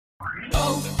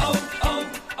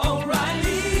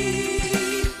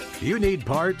O'Reilly. You need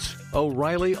parts?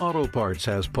 O'Reilly Auto Parts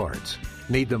has parts.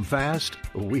 Need them fast?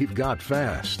 We've got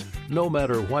fast. No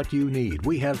matter what you need,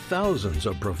 we have thousands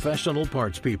of professional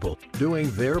parts people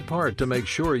doing their part to make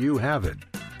sure you have it.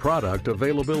 Product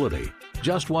availability.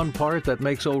 Just one part that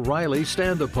makes O'Reilly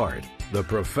stand apart. The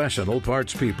professional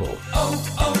parts people.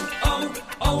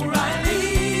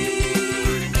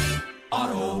 O'Reilly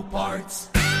Auto Parts.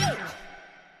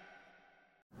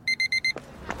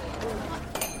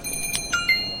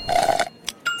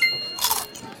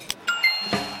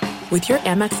 With your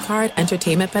Amex card,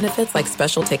 entertainment benefits like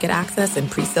special ticket access and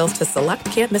pre-sales to select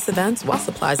can't-miss events while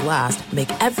supplies last make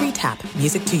every tap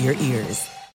music to your ears.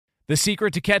 The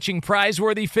secret to catching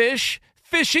prize-worthy fish?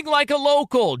 Fishing like a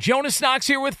local. Jonas Knox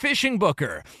here with Fishing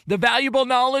Booker. The valuable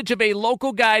knowledge of a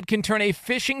local guide can turn a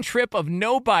fishing trip of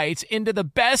no bites into the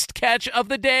best catch of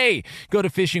the day. Go to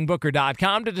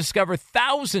fishingbooker.com to discover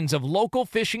thousands of local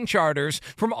fishing charters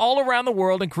from all around the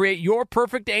world and create your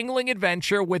perfect angling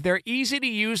adventure with their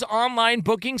easy-to-use online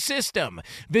booking system.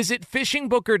 Visit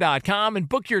fishingbooker.com and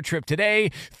book your trip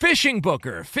today. Fishing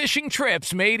Booker. Fishing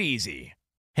trips made easy.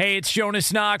 Hey, it's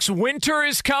Jonas Knox. Winter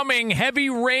is coming. Heavy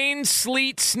rain,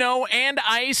 sleet, snow, and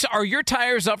ice. Are your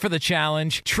tires up for the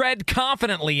challenge? Tread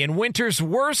confidently in winter's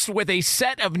worst with a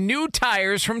set of new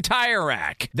tires from Tire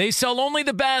Rack. They sell only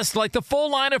the best, like the full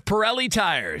line of Pirelli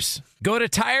tires. Go to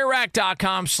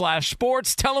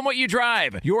TireRack.com/sports. Tell them what you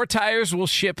drive. Your tires will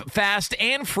ship fast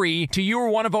and free to you or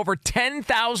one of over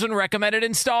 10,000 recommended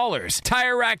installers.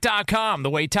 TireRack.com, the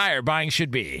way tire buying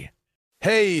should be.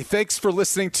 Hey, thanks for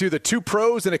listening to the Two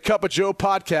Pros and a Cup of Joe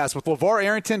podcast with LeVar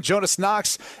Arrington, Jonas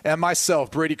Knox, and myself,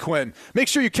 Brady Quinn. Make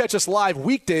sure you catch us live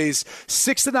weekdays,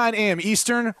 6 to 9 a.m.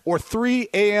 Eastern or 3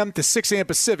 a.m. to 6 a.m.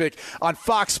 Pacific on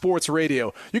Fox Sports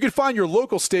Radio. You can find your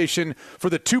local station for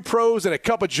the Two Pros and a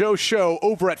Cup of Joe show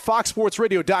over at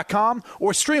foxsportsradio.com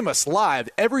or stream us live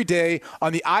every day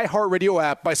on the iHeartRadio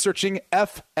app by searching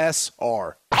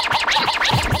FSR. Now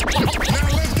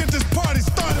let's get this party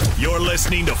started. You're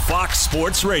listening to Fox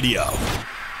Sports Radio.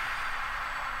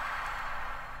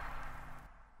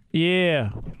 Yeah.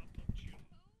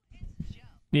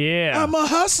 I'm a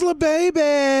hustler,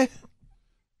 baby.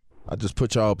 I just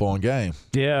put y'all up on game.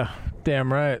 Yeah,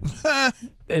 damn right.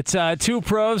 It's Two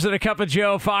Pros and a Cup of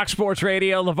Joe, Fox Sports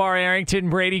Radio. LeVar Arrington,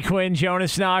 Brady Quinn,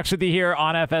 Jonas Knox with you here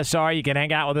on FSR. You can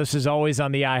hang out with us as always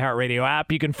on the iHeartRadio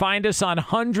app. You can find us on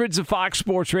hundreds of Fox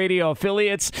Sports Radio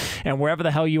affiliates and wherever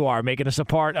the hell you are, making us a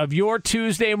part of your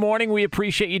Tuesday morning. We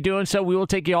appreciate you doing so. We will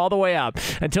take you all the way up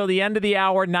until the end of the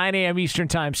hour, 9 a.m. Eastern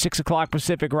Time, 6 o'clock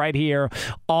Pacific, right here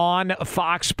on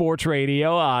Fox Sports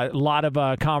Radio. A lot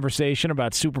of conversation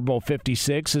about Super Bowl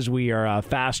 56 as we are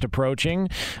fast approaching,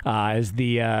 as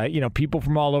the people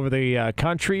from all over the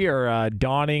country are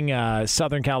donning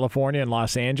Southern California and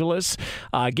Los Angeles,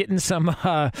 getting some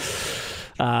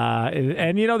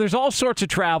and there's all sorts of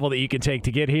travel that you can take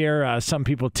to get here. Some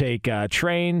people take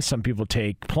trains, some people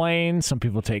take planes, some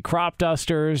people take crop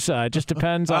dusters. It just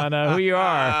depends on who you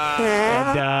are.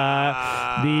 And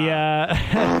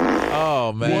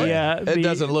oh man, it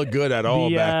doesn't look good at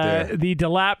all back there. The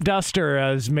DeLap duster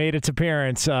has made its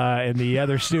appearance in the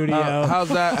other studio.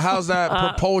 How's that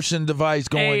propulsion device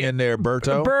going in there,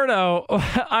 Berto?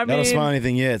 I don't smell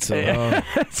anything yet. So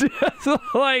it's just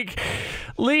like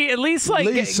Lee, at least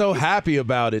Lee's so happy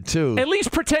about it too. At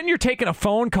least pretend you're taking a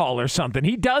phone call or something.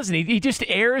 He doesn't. He just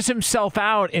airs himself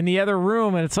out in the other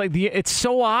room, and it's like it's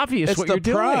so obvious what you're doing. It's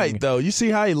the pride, though. You see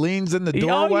how he leans in the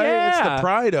doorway? Yeah. It's the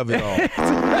pride of it all.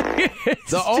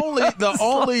 The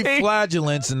only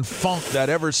flagellance and funk that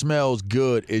ever smells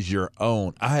good is your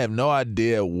own. I have no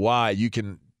idea why you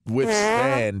can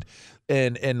withstand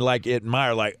and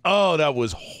admire oh, that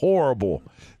was horrible.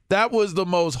 That was the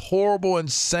most horrible,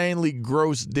 insanely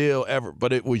gross deal ever,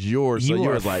 but it was yours. So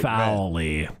you're like,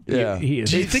 foully. Yeah. Do you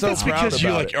think that's because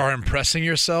you are impressing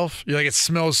yourself? You're like, it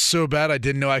smells so bad, I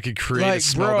didn't know I could create a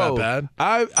smell that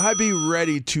bad. I'd be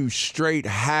ready to straight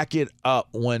hack it up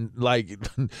when like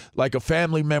a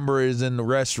family member is in the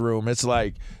restroom. It's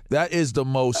like, that is the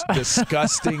most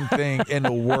disgusting thing in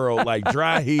the world. Like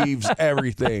dry heaves,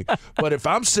 everything. But if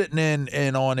I'm sitting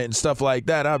in on it and stuff like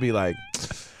that, I'll be like,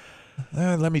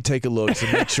 let me take a look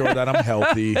to make sure that I'm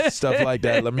healthy, stuff like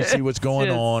that. Let me see what's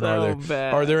going on.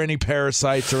 Are there any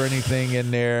parasites or anything in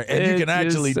there? And you can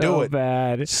actually do it.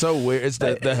 Bad. It's so weird. It's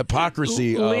the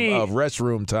hypocrisy of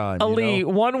restroom time. Lee,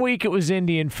 1 week it was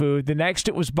Indian food. The next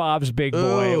it was Bob's Big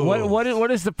Boy.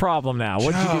 What is the problem now?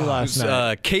 What did you do last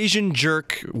night? Cajun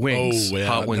jerk wings.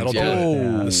 Hot wings.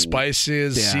 The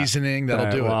spices, seasoning,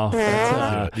 that'll do it.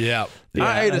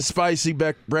 I ate a spicy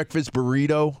breakfast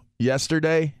burrito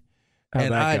yesterday.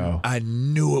 and I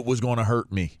knew it was going to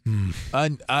hurt me.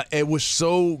 It was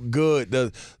so good.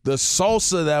 The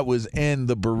salsa that was in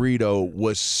the burrito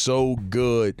was so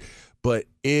good, but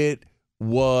it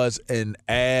was an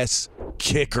ass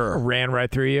kicker. Ran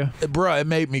right through you, bro. It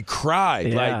made me cry.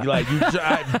 Yeah.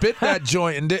 I bit that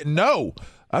joint and didn't know.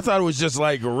 I thought it was just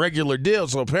like a regular deal.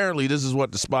 So apparently this is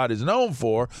what the spot is known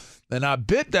for. And I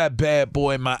bit that bad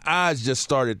boy, and my eyes just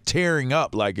started tearing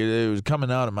up, like it was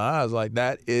coming out of my eyes. Like,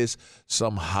 that is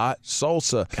some hot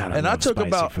salsa. God, and I took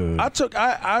food.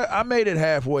 I made it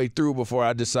halfway through before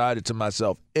I decided to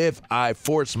myself, if I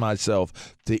force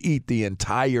myself to eat the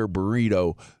entire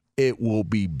burrito, it will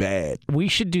be bad. We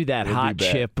should do that hot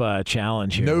chip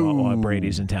challenge here while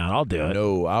Brady's in town. I'll do it.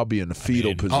 No, I'll be in the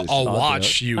fetal position. I'll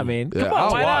watch you. I mean, come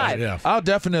on, why not? Yeah. I'll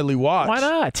definitely watch. Why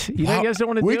not? You guys don't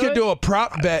want to do it? We could do a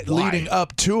prop bet leading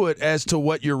up to it as to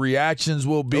what your reactions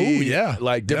will be. Oh, yeah.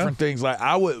 Like different things. Like,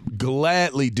 I would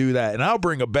gladly do that, and I'll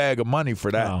bring a bag of money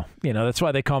for that. Oh, that's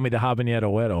why they call me the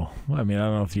Habanero Widow. I mean, I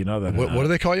don't know if you know that. What do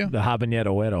they call you? The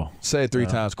Habanero Widow. Say it 3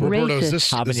 times, quick. Roberto, is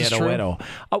this Habanero true? Widow.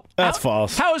 Oh, that's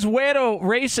false. How is Widow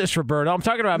racist, Roberto? I'm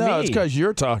talking about me. No, it's because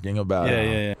you're talking about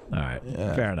it. Yeah. All right.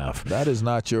 Yeah. Fair enough. That is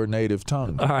not your native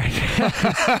tongue. All right.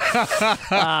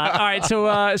 All right.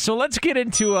 So let's get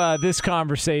into this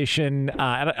conversation.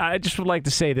 And I just would like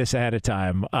to say this ahead of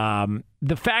time.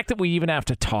 The fact that we even have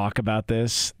to talk about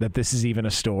this, that this is even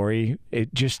a story,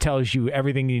 it just tells you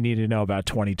everything you need to know about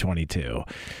 2022.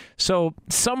 So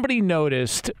somebody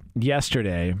noticed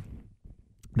yesterday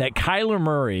that Kyler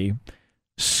Murray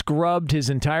scrubbed his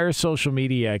entire social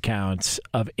media accounts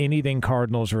of anything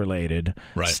Cardinals related.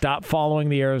 Right. Stopped following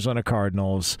the Arizona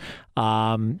Cardinals.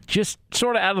 Just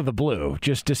sort of out of the blue.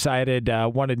 Just decided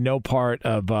wanted no part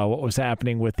of what was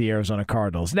happening with the Arizona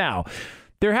Cardinals. Now,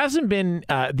 there hasn't been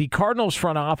the Cardinals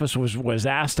front office was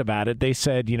asked about it. They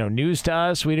said, news to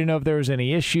us. We didn't know if there was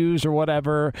any issues or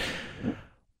whatever.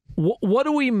 What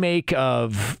do we make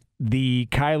of the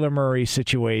Kyler Murray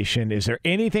situation? Is there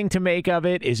anything to make of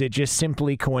it? Is it just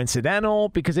simply coincidental?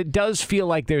 Because it does feel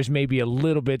like there's maybe a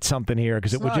little bit something here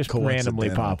because it would just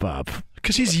randomly pop up.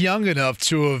 Because he's young enough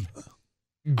to have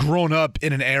grown up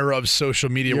in an era of social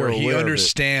media where he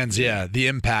understands, the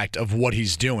impact of what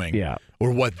he's doing or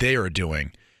what they are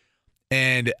doing.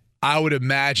 And I would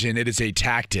imagine it is a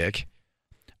tactic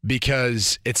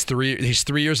because he's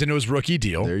 3 years into his rookie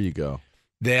deal. There you go.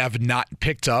 They have not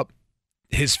picked up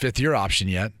his 5th-year option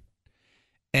yet.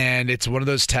 And it's one of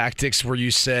those tactics where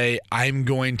you say, I'm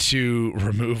going to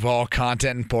remove all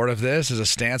content and part of this as a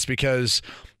stance because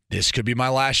this could be my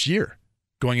last year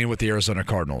going in with the Arizona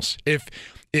Cardinals. If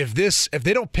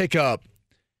they don't pick up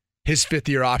his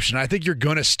 5th-year option, I think you're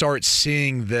going to start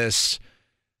seeing this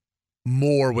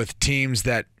more with teams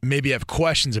that maybe have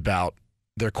questions about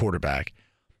their quarterback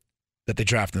that they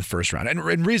draft in the first round. And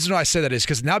the reason why I say that is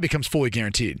because now it becomes fully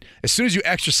guaranteed. As soon as you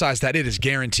exercise that, it is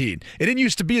guaranteed. It didn't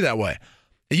used to be that way.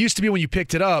 It used to be when you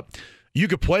picked it up, you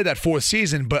could play that 4th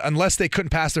season, but unless they couldn't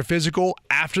pass their physical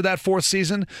after that 4th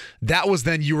season,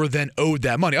 you were then owed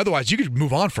that money. Otherwise, you could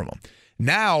move on from them.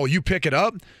 Now you pick it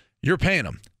up, you're paying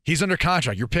him. He's under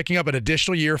contract. You're picking up an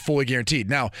additional year fully guaranteed.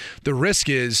 Now, the risk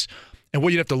is, and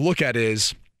what you'd have to look at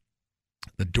is,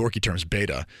 the dorky term is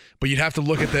beta, but you'd have to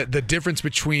look at the difference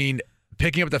between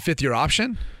picking up the 5th-year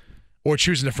option or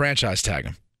choosing to franchise tag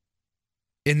him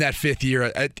in that 5th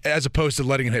year as opposed to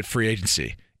letting him hit free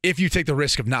agency if you take the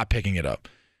risk of not picking it up.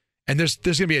 And there's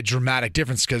going to be a dramatic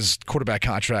difference because quarterback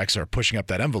contracts are pushing up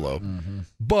that envelope. Mm-hmm.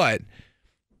 But,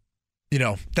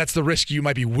 that's the risk you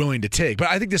might be willing to take. But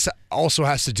I think this also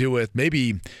has to do with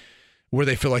maybe where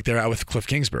they feel like they're at with Cliff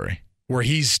Kingsbury, where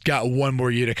he's got one more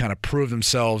year to kind of prove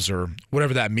themselves or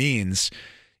whatever that means.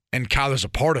 And Kyler's a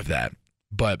part of that.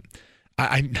 But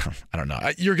I don't know.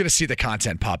 You're going to see the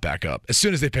content pop back up. As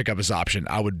soon as they pick up his option,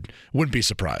 I wouldn't be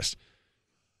surprised.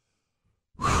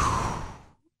 The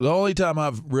only time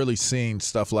I've really seen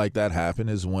stuff like that happen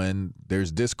is when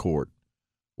there's discord,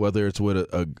 whether it's with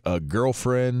a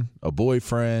girlfriend, a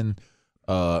boyfriend,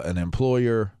 an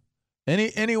employer,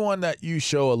 anyone that you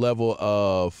show a level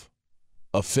of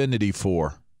affinity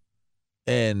for,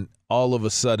 and all of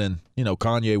a sudden,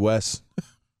 Kanye West,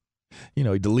 he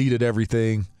deleted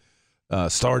everything.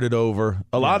 Started over.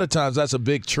 A lot of times that's a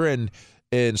big trend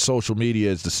in social media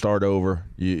is to start over.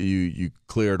 You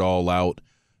clear it all out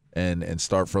and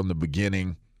start from the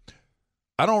beginning.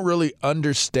 I don't really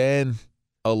understand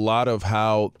a lot of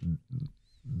how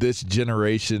this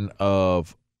generation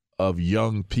of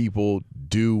young people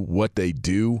do what they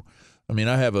do. I mean,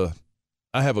 I have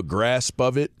a grasp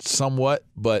of it somewhat,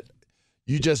 but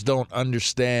you just don't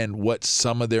understand what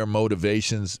some of their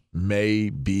motivations may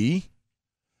be.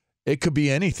 It could be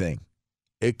anything.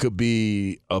 It could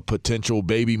be a potential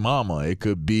baby mama. It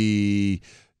could be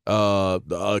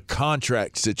a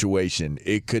contract situation.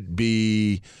 It could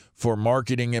be for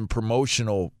marketing and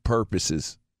promotional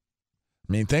purposes.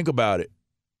 I mean, think about it.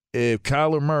 If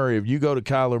you go to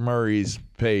Kyler Murray's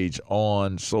page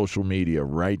on social media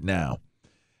right now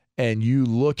and you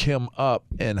look him up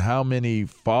and how many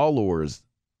followers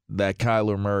that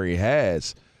Kyler Murray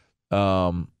has,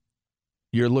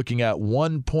 you're looking at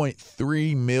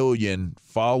 1.3 million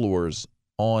followers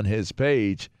on his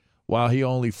page while he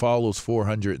only follows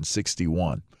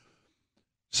 461.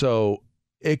 So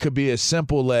it could be as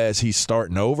simple as he's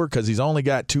starting over because he's only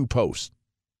got 2 posts.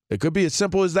 It could be as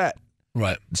simple as that.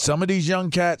 Right. Some of these young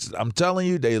cats, I'm telling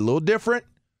you, they're a little different.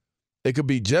 It could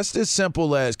be just as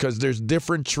simple as because there's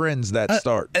different trends that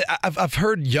start. I've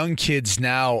heard young kids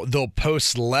now, they'll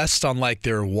post less on like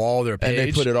their wall, their page. And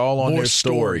they put it all on more their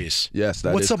stories. Yes,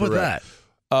 that What's is up correct.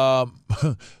 with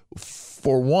that?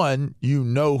 For one, you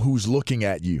know who's looking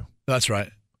at you. That's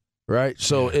right. Right?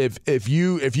 So if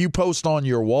you post on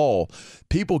your wall,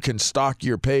 people can stalk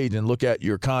your page and look at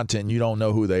your content and you don't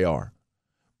know who they are.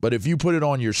 But if you put it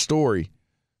on your story,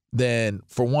 then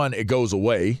for one, it goes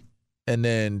away. And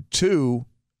then 2,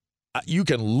 you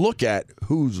can look at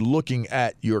who's looking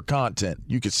at your content.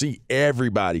 You can see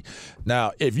everybody.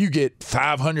 Now, if you get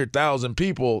 500,000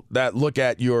 people that look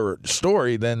at your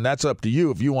story, then that's up to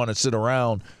you if you want to sit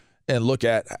around and look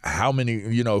at how many,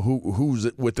 who's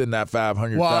within that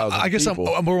 500,000 Well, I guess people.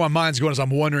 where my mind's going is I'm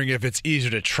wondering if it's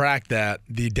easier to track the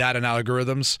data and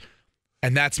algorithms.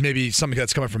 And that's maybe something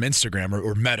that's coming from Instagram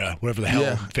or Meta, whatever the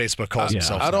hell Facebook calls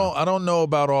themselves. I don't know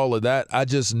about all of that. I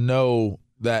just know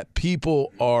that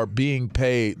people are being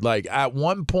paid. Like at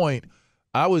one point,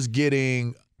 I was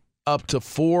getting up to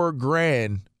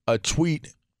 $4,000 a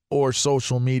tweet or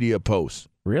social media post.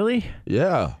 Really?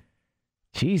 Yeah.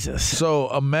 Jesus.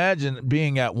 So imagine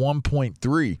being at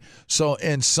 1.3. So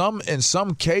in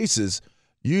some cases,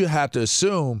 you have to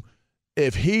assume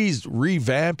if he's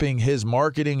revamping his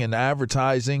marketing and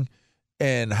advertising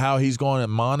and how he's going to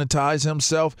monetize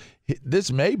himself,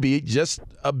 this may be just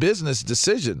a business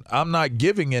decision. I'm not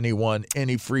giving anyone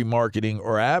any free marketing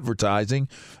or advertising,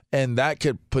 and that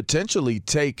could potentially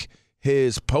take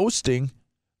his posting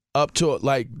up to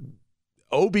like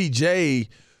OBJ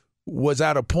was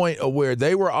at a point of where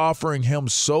they were offering him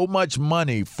so much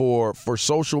money for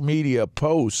social media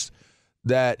posts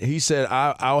that he said,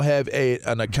 I'll have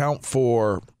an account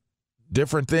for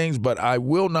different things, but I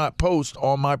will not post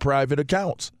on my private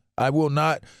accounts. I will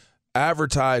not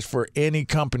advertise for any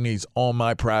companies on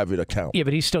my private account. Yeah,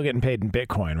 but he's still getting paid in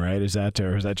Bitcoin, right? Is that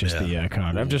just the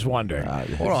con? I'm just wondering.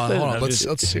 Hold on. Let's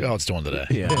see how it's doing today.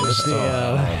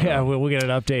 Yeah, we'll get an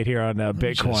update here on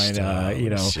Bitcoin.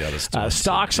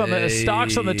 Stocks on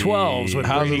the 12s with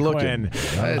how's Brady it looking?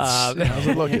 Quinn. How's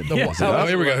it looking? Here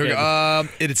we go.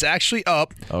 It's actually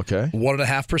up. Okay,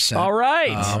 1.5%. All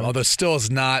right. Although still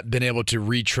has not been able to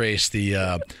retrace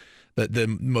the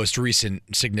most recent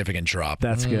significant drop.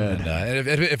 That's good. And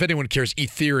if anyone cares,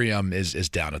 Ethereum is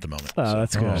down at the moment.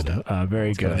 That's good.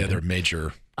 Very good. The other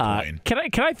major coin. Can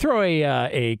I throw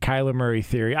a Kyler Murray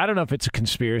theory? I don't know if it's a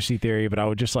conspiracy theory, but I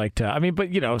would just like to. I mean, but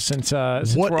since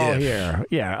we're all here,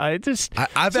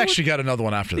 I've actually got another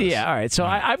one after this. Yeah, all right. So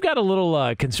I've got a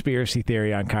little conspiracy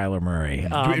theory on Kyler Murray. Do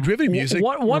we have any music?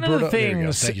 One of the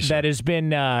things that has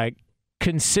been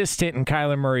consistent in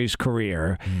Kyler Murray's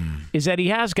career is that he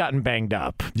has gotten banged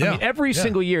up. Yeah. I mean, every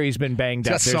single year he's been banged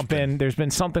up. There's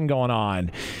been something going on.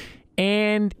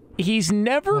 And he's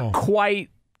never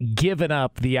quite given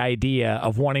up the idea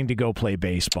of wanting to go play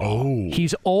baseball. Oh.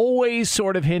 He's always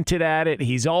sort of hinted at it.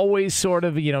 He's always sort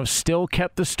of, still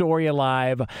kept the story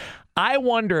alive. I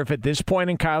wonder if at this point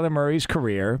in Kyler Murray's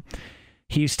career,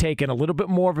 he's taken a little bit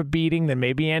more of a beating than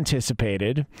maybe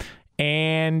anticipated.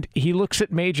 And he looks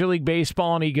at Major League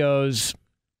Baseball and he goes,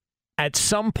 at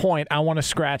some point, I want to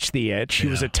scratch the itch. He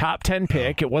was a top 10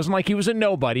 pick. It wasn't like he was a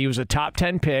nobody. He was a top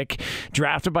 10 pick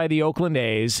drafted by the Oakland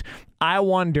A's. I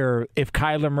wonder if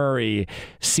Kyler Murray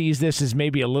sees this as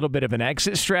maybe a little bit of an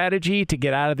exit strategy to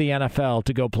get out of the NFL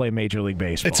to go play Major League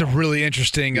Baseball. It's a really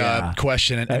interesting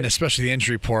question, and especially the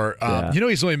injury part.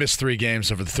 He's only missed 3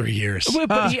 games over the 3 years.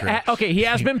 But he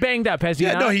has been banged up, has he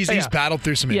not? No, he's battled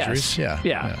through some injuries.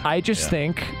 Yeah. I just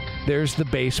think there's the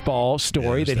baseball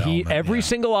story that every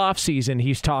single offseason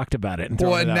he's talked about it. And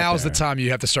now's the time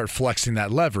you have to start flexing that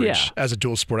leverage as a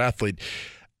dual sport athlete.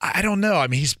 I don't know. I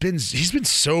mean, he's been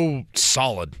so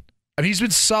solid. I mean, he's been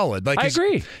solid. Like, I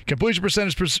agree. Completion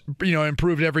percentage,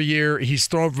 improved every year. He's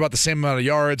thrown for about the same amount of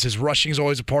yards. His rushing is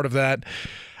always a part of that.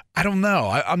 I don't know.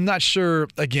 I'm not sure.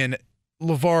 Again,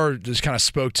 LeVar just kind of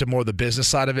spoke to more of the business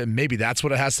side of it, and maybe that's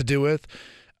what it has to do with.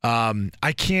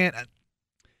 I can't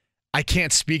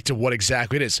speak to what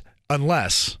exactly it is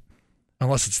unless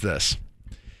it's this.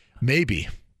 Maybe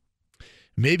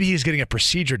he's getting a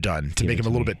procedure done to make him a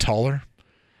little bit taller.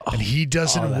 And he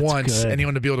doesn't want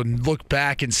anyone to be able to look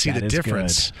back and see the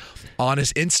difference on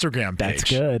his Instagram page. That's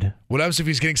good. What happens if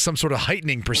he's getting some sort of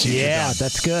heightening procedure done?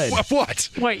 That's good. What?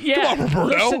 Wait, yeah. Come on,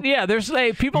 Roberto. Listen, there's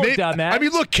people have done that. I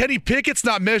mean, look, Kenny Pickett's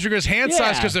not measuring his hand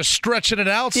size because they're stretching it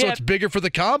out so it's bigger for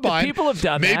the combine. People have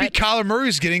done that. Maybe Kyler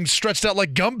Murray's getting stretched out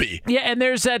like Gumby. Yeah, and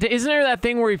there's that. Isn't there that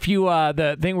thing where if you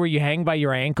the thing where you hang by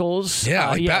your ankles?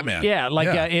 Yeah, like Batman. Yeah,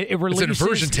 it releases. It's an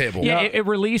inversion table. Yeah, it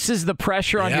releases the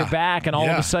pressure on your back, and all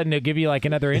of a sudden it'll give you like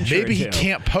another inch. Maybe he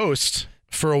can't post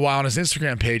for a while on his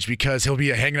Instagram page because he'll be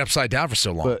hanging upside down for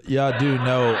so long. But y'all do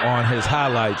know on his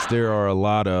highlights there are a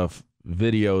lot of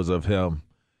videos of him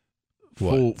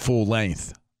full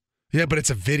length. Yeah, but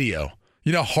it's a video.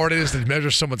 You know how hard it is to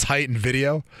measure someone's height in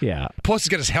video? Yeah. Plus, he's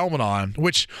got his helmet on,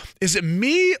 which, is it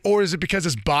me or is it because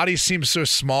his body seems so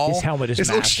small? His helmet is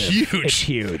massive. It looks huge. It's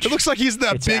huge. It looks like he's in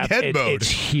that big head mode.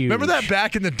 It's huge. Remember that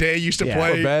back in the day you used to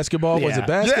play? For basketball? Was it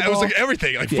basketball? Yeah, it was like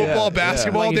everything. Like football,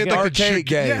 basketball. Like they had like arcade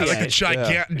games. Yeah, like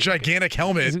a gigantic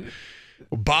helmet.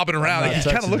 Bobbing around. He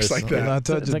kind of looks like that.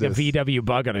 It's like a VW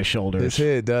bug on his shoulders. His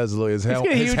head does look. His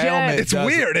helmet. It's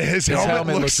weird. His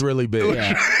helmet looks really big.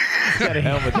 Yeah. His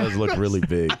helmet does look really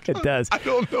big. It does. I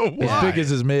don't know why. As big as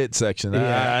his midsection.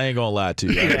 I ain't gonna lie to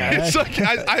you. It's like,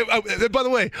 by the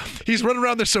way, he's running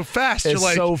around there so fast. It's you're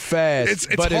like, so fast.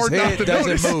 It's but hard his not head to doesn't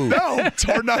notice. move. No, it's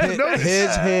hard not to notice.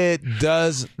 His head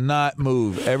does not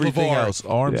move. Everything LeVar, else,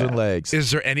 arms and legs.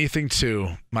 Is there anything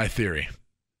to my theory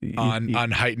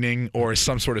on heightening or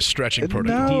some sort of stretching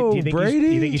protocol? No, do you think Brady.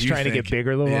 You think he's trying to get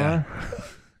bigger, LeVar? Yeah.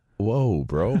 Whoa,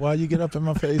 bro! Why you get up in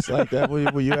my face like that?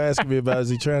 What you asking me about? Is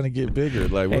he trying to get bigger?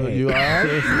 Like, what, you all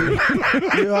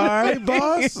right? You all right,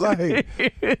 boss? Like,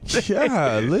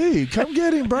 golly, come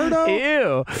get him, Berto.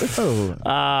 Ew. Oh.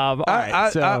 All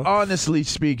right, I honestly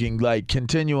speaking, like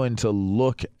continuing to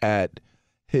look at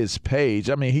his page.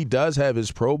 I mean, he does have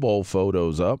his Pro Bowl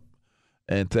photos up,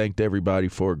 and thanked everybody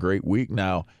for a great week.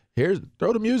 Now,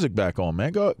 throw the music back on,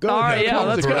 man. Go. All right, yeah,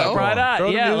 let's go. Right on.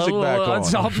 Throw the music back on.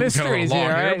 Unsolved mysteries here,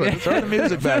 right? Throw the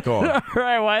music back on. All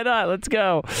right, why not? Let's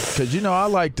go. Because, I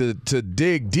like to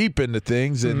dig deep into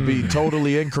things and be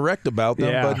totally incorrect about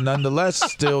them, but nonetheless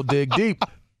still dig deep.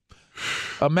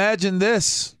 Imagine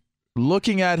this.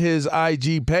 Looking at his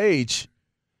IG page,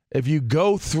 if you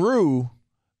go through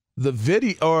the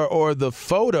video or the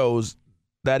photos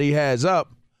that he has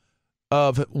up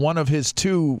of one of his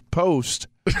two posts,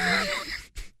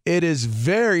 it is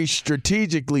very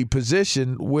strategically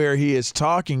positioned where he is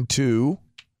talking to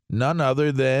none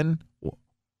other than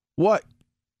what?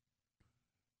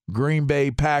 Green Bay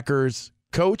Packers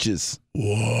coaches.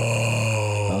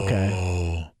 Whoa.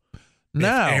 Okay.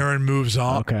 Now, if Aaron moves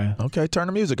on. Okay, turn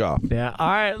the music off. Yeah. All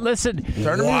right, listen.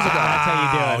 Turn the music off. That's how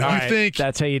you do it. All right. think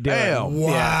that's how you do Damn. it. Wow.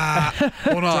 Yeah.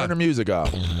 Hold on. Turn the music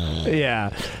off.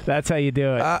 Yeah, that's how you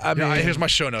do it. I mean, here's my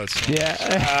show notes. Yeah.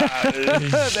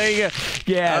 There you go.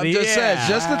 Yeah. I'm just saying,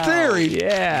 just a theory.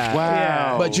 Yeah. Wow.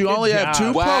 Yeah. But you only have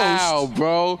two posts. Wow,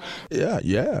 bro.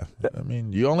 Yeah. I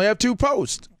mean, you only have two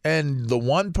posts. And the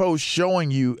one post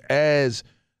showing you as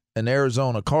an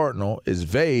Arizona Cardinal is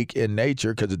vague in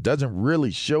nature because it doesn't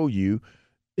really show you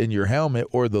in your helmet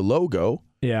or the logo.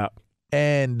 Yeah.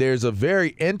 And there's a very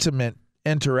intimate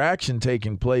interaction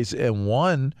taking place in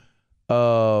one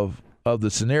of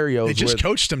the scenarios. They just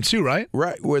coached him too, right?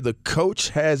 Right, where the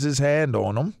coach has his hand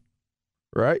on him,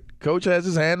 right? Coach has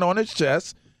his hand on his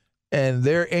chest, and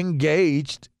they're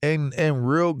engaged in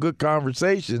real good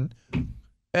conversation.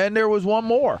 And there was one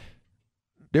more.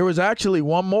 There was actually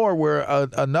one more where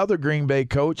another Green Bay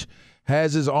coach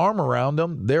has his arm around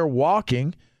them. They're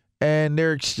walking, and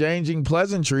they're exchanging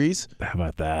pleasantries. How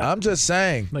about that? I'm just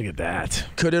saying. Look at that.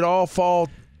 Could it all fall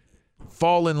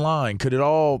in line? Could it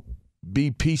all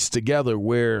be pieced together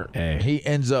where he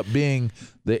ends up being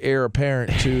the heir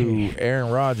apparent to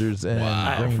Aaron Rodgers and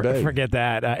Green Bay? Forget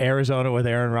that. Arizona with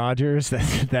Aaron Rodgers.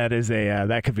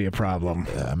 That could be a problem.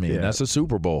 I mean, that's a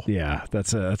Super Bowl. Yeah,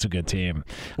 that's a good team.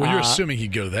 Well, you're assuming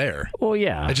he'd go there. Well,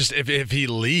 yeah. I just if he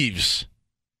leaves.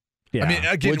 Yeah. I mean,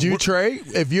 again, would you trade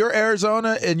if you're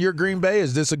Arizona and you're Green Bay?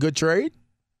 Is this a good trade?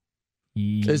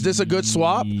 Is this a good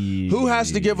swap? Who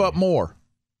has to give up more?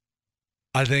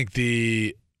 I think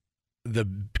the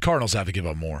Cardinals have to give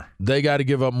up more. They got to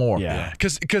give up more. Yeah.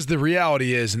 Because the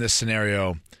reality is in this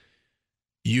scenario,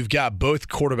 You've got both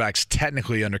quarterbacks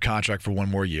technically under contract for one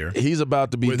more year. He's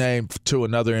about to be named to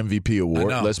another MVP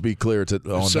award. Let's be clear on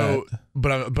that.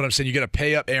 But I'm saying you got to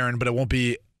pay up Aaron, but it won't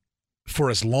be for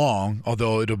as long,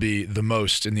 although it'll be the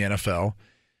most in the NFL.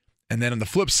 And then on the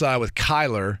flip side with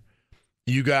Kyler,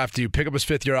 you have to pick up his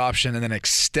fifth-year option and then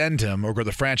extend him or go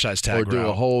the franchise tag or do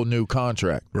a whole new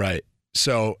contract. Right.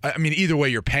 So, I mean, either way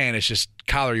you're paying, it's just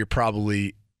Kyler, you're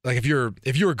probably – like if you're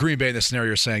Green Bay in this scenario,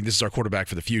 you're saying this is our quarterback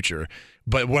for the future.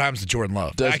 But what happens to Jordan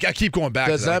Love? I keep going back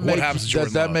to that. What happens to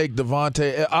Jordan Love? Does that make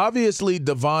Devontae – obviously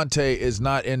Devontae is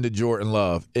not into Jordan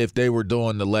Love if they were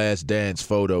doing the Last Dance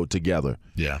photo together.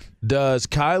 Yeah. Does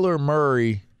Kyler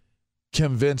Murray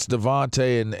convince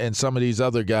Devontae and some of these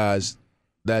other guys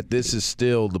that this is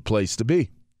still the place to be?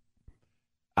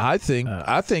 I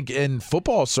think in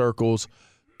football circles,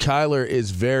 Kyler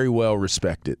is very well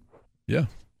respected. Yeah.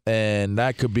 And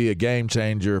that could be a game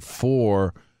changer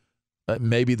for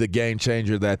maybe the game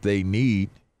changer that they need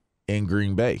in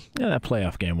Green Bay. Yeah, that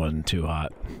playoff game wasn't too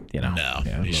hot. No,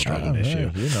 he's struggling. Issue.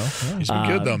 He's been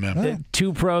good though, man.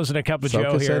 Two pros and a cup of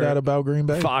Joe here. Say that about Green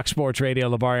Bay. Fox Sports Radio,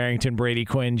 LeVar Arrington, Brady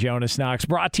Quinn, Jonas Knox.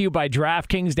 Brought to you by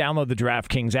DraftKings. Download the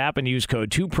DraftKings app and use code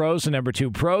 2pros, the number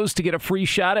 2pros, to get a free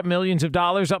shot at millions of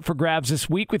dollars up for grabs this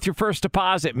week with your first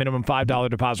deposit. Minimum $5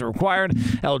 deposit required.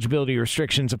 Eligibility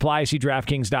restrictions apply. See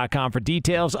DraftKings.com for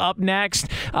details. Up next,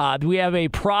 we have a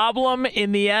problem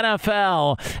in the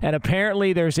NFL, and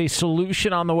apparently there's a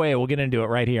solution on the way. We'll get into it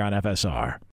right here on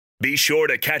FSR. Be sure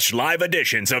to catch live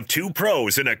editions of Two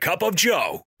Pros and a Cup of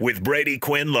Joe with Brady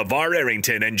Quinn, LeVar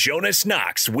Arrington, and Jonas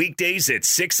Knox weekdays at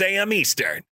 6 a.m.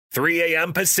 Eastern, 3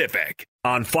 a.m. Pacific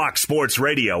on Fox Sports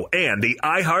Radio and the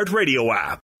iHeartRadio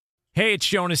app. Hey, it's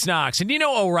Jonas Knox, and you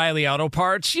know O'Reilly Auto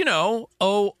Parts. You know,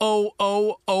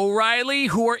 O'Reilly,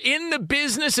 who are in the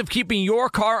business of keeping your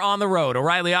car on the road.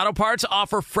 O'Reilly Auto Parts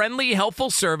offer friendly, helpful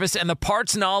service and the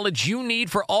parts knowledge you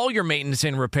need for all your maintenance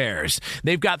and repairs.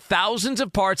 They've got thousands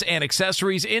of parts and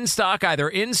accessories in stock, either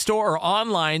in-store or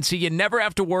online, so you never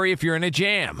have to worry if you're in a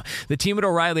jam. The team at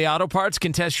O'Reilly Auto Parts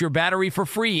can test your battery for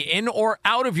free in or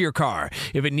out of your car.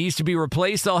 If it needs to be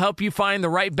replaced, they'll help you find the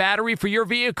right battery for your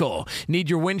vehicle. Need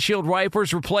your windshield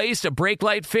wipers replaced, a brake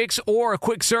light fix, or a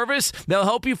quick service? They'll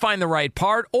help you find the right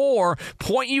part or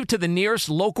point you to the nearest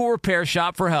local repair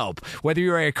shop for help. Whether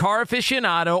you're a car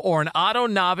aficionado or an auto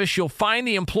novice, you'll find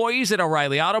the employees at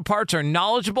O'Reilly Auto Parts are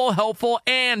knowledgeable, helpful,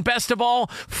 and best of all,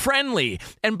 friendly.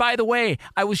 And by the way,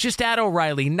 I was just at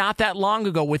O'Reilly not that long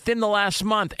ago, within the last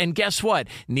month, and guess what?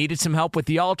 Needed some help with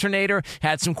the alternator,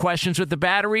 had some questions with the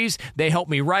batteries. They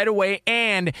helped me right away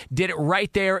and did it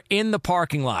right there in the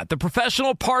parking lot. The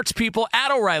professional parts people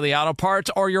at O'Reilly Auto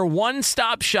Parts are your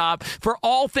one-stop shop for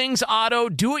all things auto,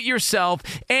 do-it-yourself,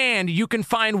 and you can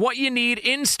find what you need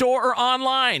in-store or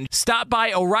online. Stop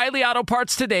by O'Reilly Auto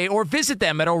Parts today or visit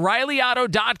them at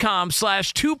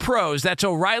O'ReillyAuto.com/2pros. That's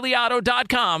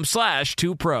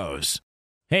O'ReillyAuto.com/2pros.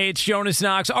 Hey, it's Jonas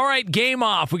Knox. All right, game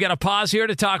off. We got to pause here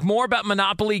to talk more about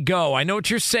Monopoly Go. I know what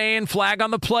you're saying, flag on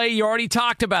the play. You already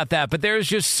talked about that, but there's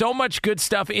just so much good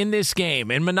stuff in this game.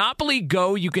 In Monopoly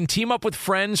Go, you can team up with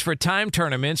friends for time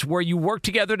tournaments where you work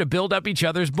together to build up each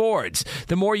other's boards.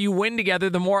 The more you win together,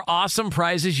 the more awesome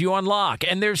prizes you unlock,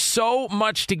 and there's so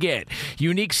much to get.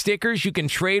 Unique stickers you can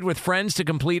trade with friends to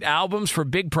complete albums for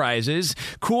big prizes,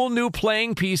 cool new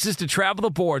playing pieces to travel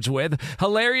the boards with,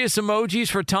 hilarious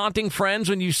emojis for taunting friends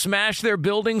when you smash their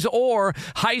buildings or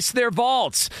heist their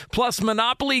vaults. Plus,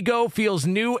 Monopoly Go feels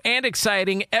new and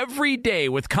exciting every day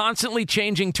with constantly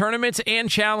changing tournaments and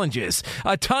challenges.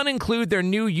 A ton include their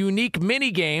new unique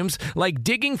mini games like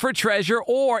digging for treasure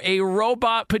or a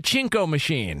robot pachinko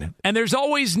machine. And there's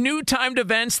always new timed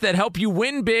events that help you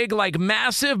win big, like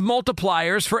massive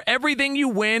multipliers for everything you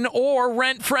win or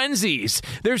rent frenzies.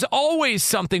 There's always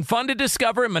something fun to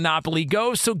discover in Monopoly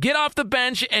Go, so get off the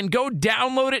bench and go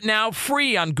download it now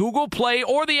free on Google Play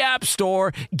or the App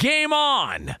Store. Game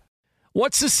on!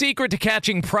 What's the secret to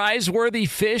catching prize-worthy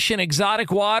fish in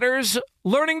exotic waters?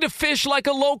 Learning to fish like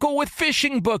a local with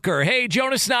Fishing Booker. Hey,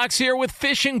 Jonas Knox here with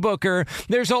Fishing Booker.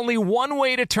 There's only one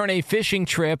way to turn a fishing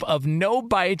trip of no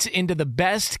bites into the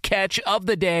best catch of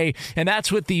the day, and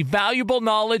that's with the valuable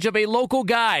knowledge of a local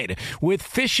guide. With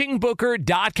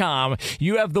FishingBooker.com,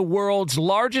 you have the world's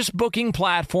largest booking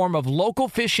platform of local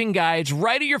fishing guides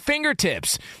right at your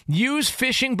fingertips. Use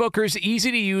Fishing Booker's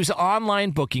easy-to-use online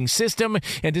booking system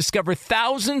and discover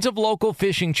thousands of local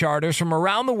fishing charters from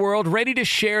around the world ready to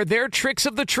share their trips tricks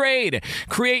of the trade.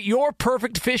 Create your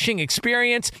perfect fishing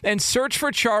experience and search for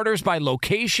charters by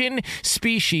location,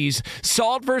 species,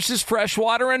 salt versus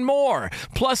freshwater, and more.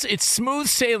 Plus, it's smooth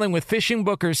sailing with Fishing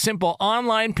Booker's simple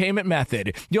online payment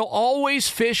method. You'll always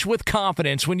fish with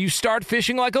confidence when you start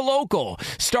fishing like a local.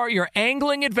 Start your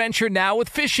angling adventure now with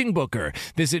Fishing Booker.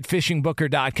 Visit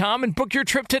fishingbooker.com and book your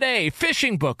trip today.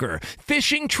 Fishing Booker.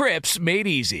 Fishing trips made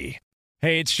easy.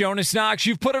 Hey, it's Jonas Knox.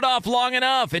 You've put it off long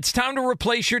enough. It's time to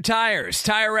replace your tires.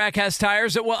 Tire Rack has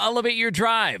tires that will elevate your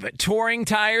drive. Touring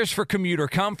tires for commuter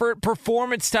comfort,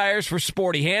 performance tires for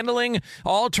sporty handling,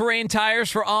 all-terrain tires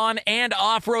for on- and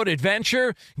off-road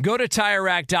adventure. Go to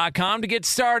TireRack.com to get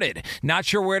started. Not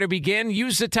sure where to begin?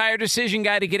 Use the Tire Decision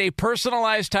Guide to get a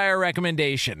personalized tire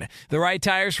recommendation. The right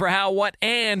tires for how, what,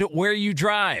 and where you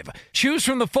drive. Choose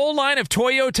from the full line of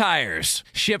Toyo tires.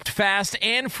 Shipped fast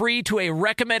and free to a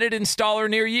recommended installer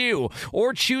near you,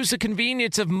 or choose the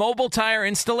convenience of mobile tire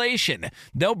installation.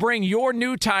 They'll bring your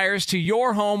new tires to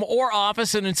your home or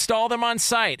office and install them on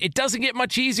site. It doesn't get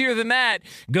much easier than that.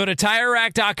 Go to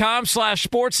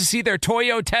TireRack.com/sports to see their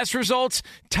Toyo test results,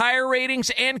 tire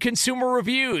ratings, and consumer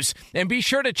reviews. And be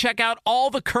sure to check out all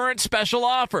the current special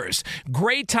offers.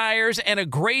 Great tires and a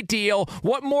great deal.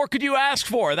 What more could you ask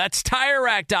for? That's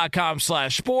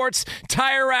TireRack.com/sports.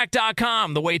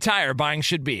 TireRack.com, the way tire buying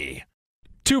should be.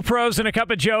 Two pros and a cup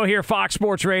of Joe here, Fox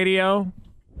Sports Radio.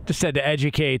 Just had to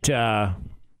educate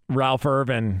Ralph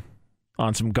Irvin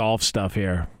on some golf stuff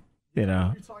here. You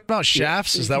know, about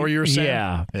shafts? Is that what you were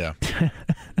saying? Yeah.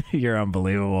 You're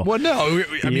unbelievable. Well, no,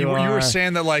 I mean, you were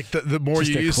saying that like the more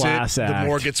you use it, the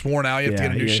more it gets worn out. You have to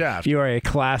get a new shaft. You are a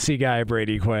classy guy,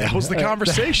 Brady Quinn. That was the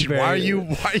conversation. Why are you?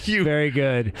 Very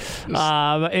good.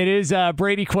 It is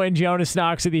Brady Quinn, Jonas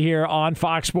Knox with you here on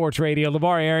Fox Sports Radio.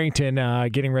 LeVar Arrington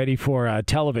getting ready for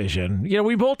television. You know,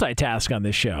 we multitask on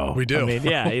this show. We do. I mean,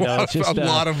 yeah, you know, it's just a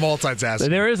lot of multitasking.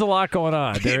 There is a lot going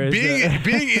on.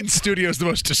 Being in studio is the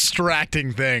most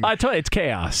distracting thing. I tell you, it's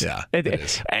chaos. Yeah, it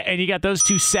is. And you got those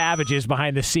two savages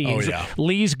behind the scenes. Oh, yeah.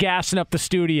 Lee's gassing up the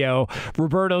studio.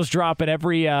 Roberto's dropping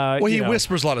every. Well, he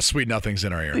whispers a lot of sweet nothings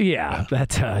in our ear. Yeah,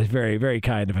 that's very, very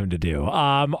kind of him to do.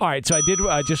 All right, so I did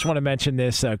just want to mention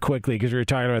this quickly because we were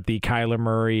talking about the Kyler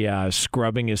Murray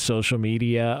scrubbing his social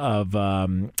media of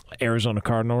Arizona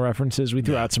Cardinal references. We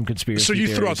threw out some conspiracy So you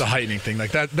theories. threw out the heightening thing like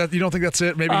that. You don't think that's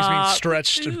it? Maybe he's being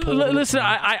stretched and pulled. Listen,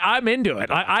 I'm into it.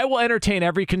 I will entertain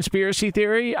every conspiracy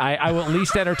theory. I will at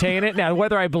least entertain it. Now,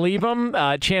 whether I believe them,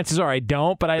 chances are I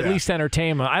don't, but I at least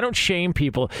entertain them. I don't shame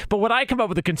people. But when I come up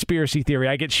with a conspiracy theory,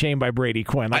 I get shamed by Brady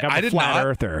Quinn. Like I'm a flat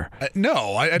earther.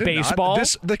 No, I didn't. Baseball?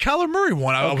 The Kyler Murray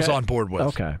one I was on board with.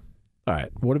 Okay. All right.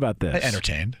 What about this?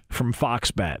 Entertained. From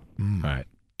Fox Bet. All right.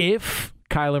 If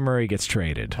Kyler Murray gets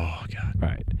traded. Oh, God.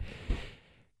 Right.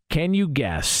 Can you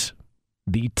guess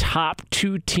the top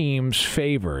two teams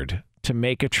favored to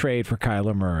make a trade for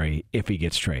Kyler Murray if he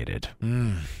gets traded?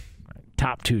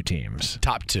 Top two teams.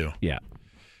 Top two. Yeah.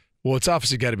 Well, it's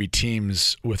obviously got to be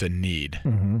teams with a need.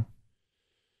 Mm-hmm.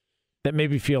 That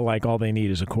maybe feel like all they need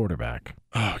is a quarterback.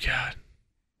 Oh, God.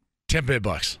 Tampa Bay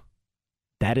Bucks.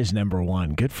 That is number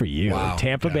one. Good for you. Wow.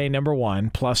 Tampa Bay number one,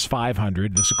 plus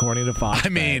 500. This according to Fox. I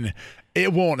mean,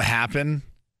 it won't happen,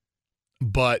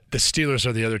 but the Steelers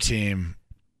are the other team.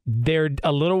 They're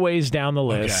a little ways down the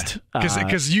list.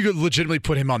 Because you could legitimately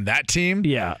put him on that team.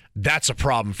 Yeah. That's a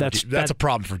problem for that's a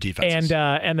problem for defenses.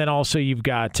 And then also you've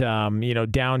got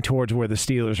down towards where the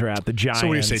Steelers are at, the Giants. So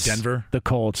what do you say, Denver? The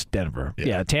Colts, Denver.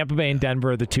 Yeah, Tampa Bay and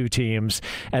Denver are the two teams.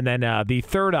 And then the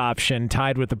third option,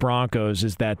 tied with the Broncos,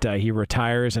 is that he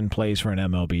retires and plays for an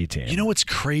MLB team. You know what's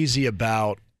crazy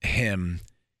about him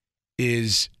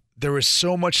is there was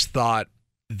so much thought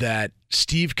that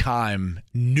Steve Keim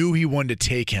knew he wanted to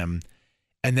take him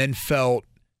and then felt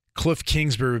Cliff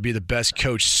Kingsbury would be the best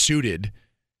coach suited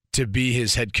to be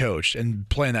his head coach and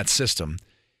play in that system.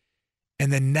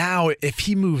 And then now if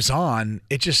he moves on,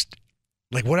 it just,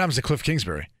 like, what happens to Cliff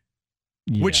Kingsbury?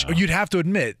 Yeah. Which you'd have to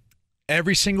admit,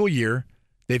 every single year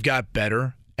they've got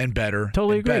better and better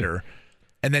totally and better.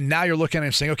 And then now you're looking at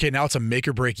him saying, okay, now it's a make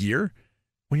or break year.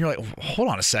 When you're like, hold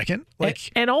on a second. Like,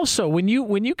 and also when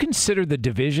you consider the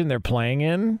division they're playing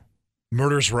in,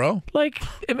 Murder's Row? Like,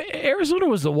 Arizona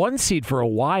was the one seed for a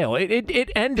while. It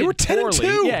ended They were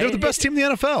 10-2. Yeah, They're the best team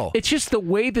in the NFL. It's just the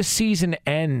way the season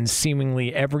ends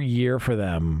seemingly every year for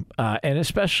them. And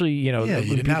especially, you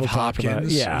didn't have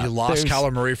Hopkins. You lost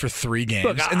Kyler Murray for 3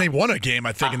 games. And they won a game,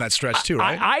 I think, in that stretch too,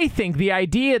 right? I think the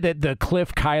idea that the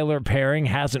Cliff-Kyler pairing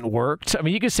hasn't worked, I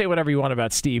mean, you can say whatever you want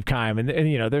about Steve Keim, and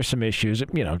there's some issues.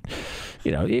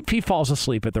 If he falls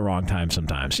asleep at the wrong time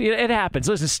sometimes. It happens.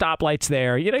 Listen, stoplights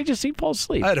there. He fall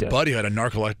asleep. I had a buddy who had a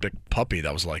narcoleptic puppy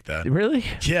that was like that. Really?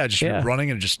 Yeah, just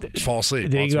running and just fall asleep.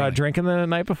 Did he go out drinking the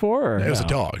night before? Or it was a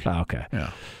dog. Oh, okay.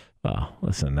 Yeah. Well,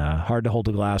 listen, hard to hold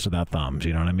a glass without thumbs.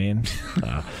 You know what I mean?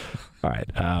 All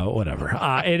right, whatever.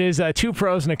 It is Two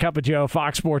Pros and a Cup of Joe,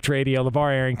 Fox Sports Radio,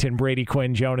 LeVar Arrington, Brady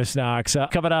Quinn, Jonas Knox.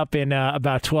 Coming up in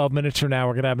about 12 minutes from now,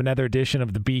 we're going to have another edition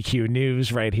of the BQ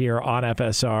News right here on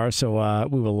FSR. So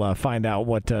we will find out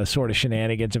what sort of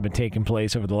shenanigans have been taking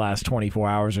place over the last 24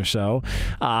 hours or so.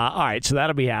 All right, so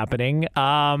that'll be happening.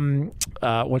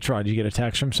 What's wrong? Did you get a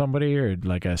text from somebody or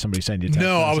like somebody send you a text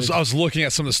message? I was looking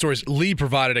at some of the stories. Lee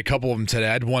provided a couple of them today.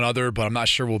 I had one other, but I'm not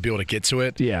sure we'll be able to get to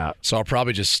it. Yeah. So I'll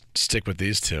probably just stick with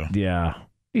these two. Yeah.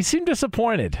 You seem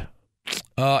disappointed.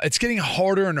 It's getting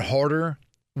harder and harder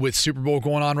with Super Bowl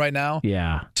going on right now.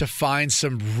 Yeah. To find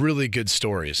some really good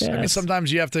stories. Yes. I mean,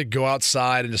 sometimes you have to go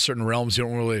outside into certain realms you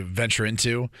don't really venture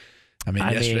into. I mean,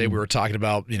 yesterday we were talking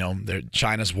about,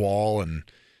 China's wall and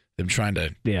them trying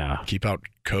to keep out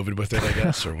COVID with it, I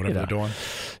guess, or whatever they're doing.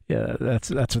 Yeah, that's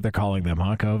what they're calling them,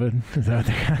 huh? COVID. Is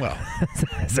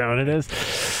that what it is?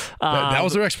 That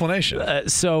was their explanation.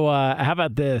 So how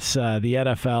about this? The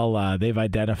NFL, they've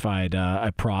identified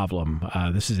a problem.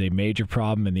 This is a major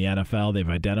problem in the NFL. They've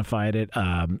identified it.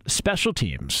 Special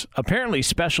teams. Apparently,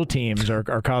 special teams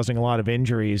are causing a lot of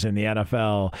injuries in the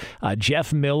NFL.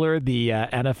 Jeff Miller, the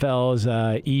NFL's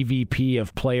EVP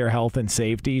of Player Health and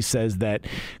Safety, says that,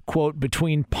 quote,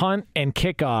 between punt and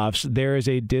kickoffs, there is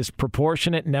a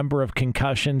disproportionate number of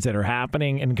concussions that are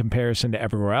happening in comparison to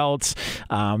everywhere else.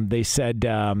 They said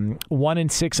 1 in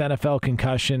 6 NFL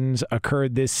concussions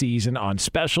occurred this season on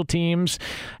special teams,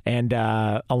 and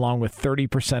along with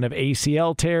 30% of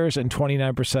ACL tears and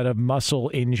 29% of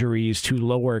muscle injuries to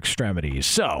lower extremities.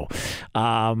 So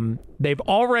they've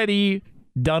already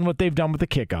done what they've done with the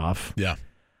kickoff. Yeah.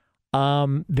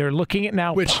 They're looking at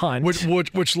now punt.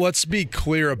 Which let's be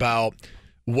clear about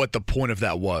what the point of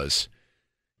that was.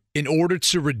 In order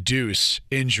to reduce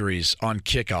injuries on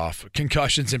kickoff,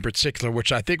 concussions in particular, which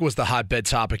I think was the hotbed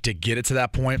topic to get it to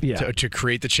that point, to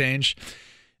create the change,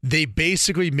 they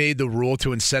basically made the rule to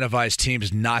incentivize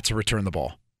teams not to return the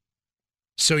ball.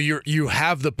 So you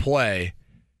have the play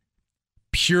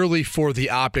purely for the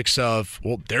optics of,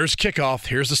 well, there's kickoff,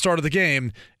 here's the start of the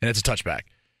game, and it's a touchback.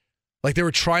 Like they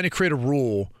were trying to create a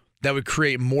rule that would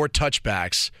create more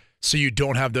touchbacks so you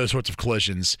don't have those sorts of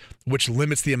collisions, which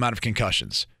limits the amount of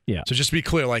concussions. Yeah. So just to be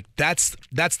clear, like that's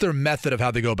their method of how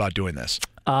they go about doing this.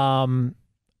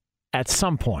 At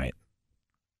some point,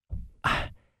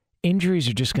 injuries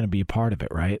are just going to be a part of it,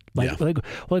 right? Like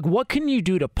what can you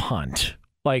do to punt?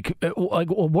 Like,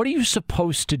 what are you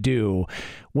supposed to do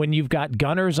when you've got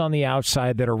gunners on the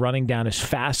outside that are running down as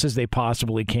fast as they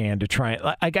possibly can to try?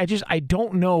 I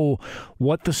don't know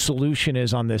what the solution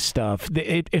is on this stuff.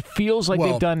 It feels like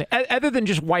they've done other than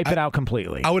just wipe it out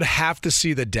completely. I would have to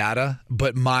see the data,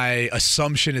 but my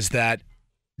assumption is that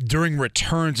during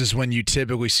returns is when you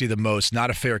typically see the most,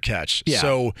 not a fair catch. Yeah.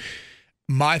 So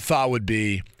my thought would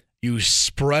be you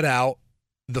spread out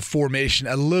the formation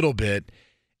a little bit.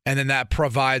 And then that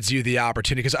provides you the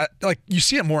opportunity because you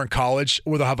see it more in college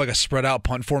where they'll have like a spread out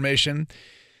punt formation.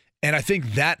 And I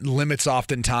think that limits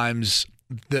oftentimes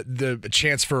the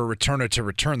chance for a returner to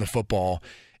return the football.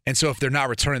 And so if they're not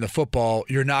returning the football,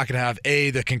 you're not going to have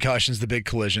A, the concussions, the big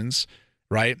collisions,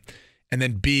 right? And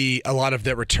then B, a lot of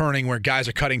that returning where guys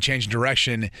are cutting, changing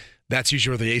direction. That's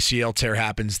usually where the ACL tear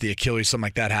happens, the Achilles, something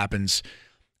like that happens.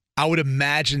 I would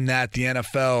imagine that the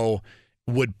NFL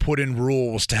would put in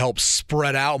rules to help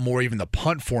spread out more even the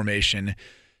punt formation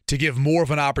to give more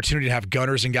of an opportunity to have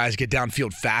gunners and guys get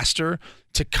downfield faster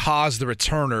to cause the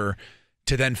returner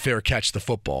to then fair catch the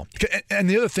football. And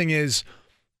the other thing is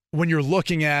when you're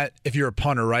looking at, if you're a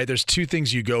punter, right, there's two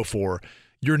things you go for.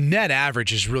 Your net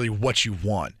average is really what you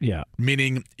want. Yeah.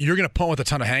 Meaning you're going to punt with a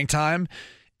ton of hang time.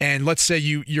 And let's say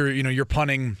you're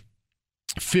punting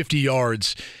 50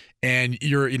 yards and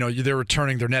they're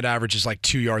returning, their net average is like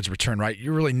 2 yards return, right?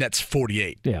 Your really net's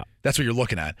 48. Yeah. That's what you're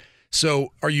looking at.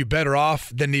 So are you better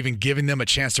off than even giving them a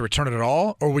chance to return it at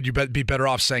all? Or would you be better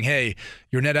off saying, hey,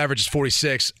 your net average is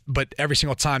 46, but every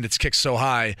single time it's kicked so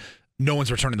high, no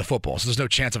one's returning the football. So there's no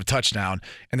chance of a touchdown.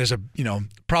 And there's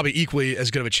probably equally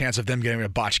as good of a chance of them getting a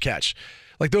botched catch.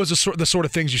 Like those are the sort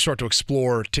of things you start to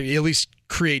explore to at least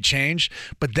create change.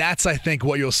 But that's, I think,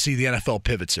 what you'll see the NFL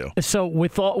pivot to. So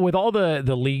with all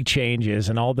the league changes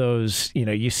and all those,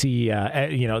 you see,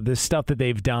 the stuff that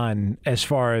they've done as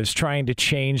far as trying to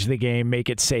change the game, make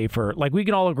it safer. Like we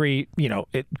can all agree,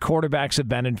 quarterbacks have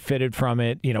benefited from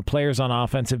it. Players on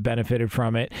offense have benefited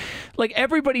from it. Like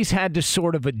everybody's had to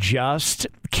sort of adjust.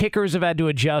 Kickers have had to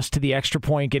adjust to the extra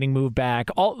point getting moved back.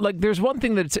 There's one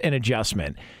thing that's an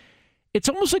adjustment. It's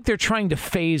almost like they're trying to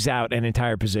phase out an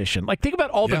entire position. Like, think about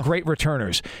all the great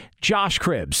returners. Josh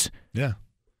Cribbs. Yeah.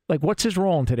 Like, what's his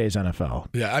role in today's NFL?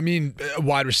 Yeah, I mean, a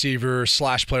wide receiver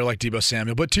 / player like Deebo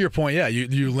Samuel. But to your point, yeah,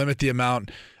 you limit the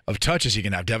amount of touches he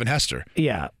can have. Devin Hester.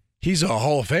 Yeah. He's a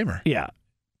Hall of Famer. Yeah.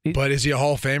 But is he a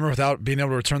Hall of Famer without being able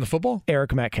to return the football?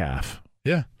 Eric Metcalf.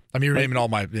 Yeah. I mean, you're naming all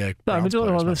my this is what I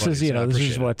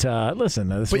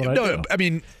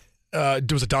mean,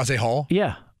 was it Dante Hall?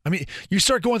 Yeah. I mean, you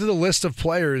start going through the list of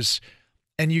players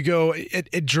and you go,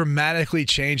 it dramatically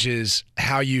changes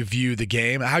how you view the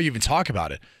game, how you even talk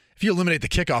about it. If you eliminate the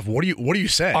kickoff, what are you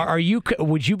saying?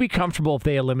 Would you be comfortable if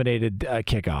they eliminated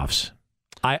kickoffs?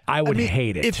 I would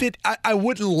hate it. I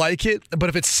wouldn't like it, but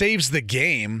if it saves the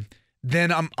game,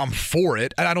 then I'm for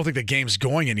it. And I don't think the game's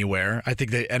going anywhere. I think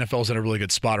the NFL's in a really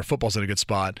good spot, or football's in a good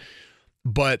spot.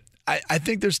 But I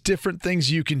think there's different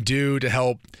things you can do to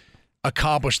help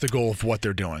accomplish the goal of what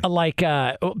they're doing. Like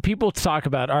people talk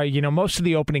about, most of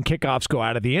the opening kickoffs go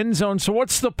out of the end zone. So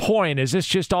what's the point? Is this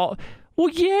just all? Well,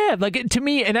 yeah. Like, to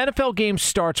me, an NFL game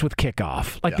starts with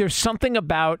kickoff. Like, there's something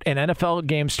about an NFL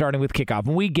game starting with kickoff,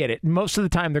 and we get it. Most of the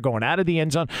time, they're going out of the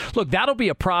end zone. Look, that'll be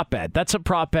a prop bet. That's a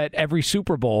prop bet every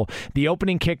Super Bowl. The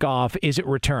opening kickoff, is it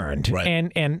returned?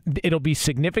 Right. And it'll be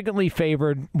significantly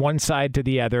favored one side to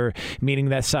the other, meaning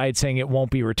that side saying it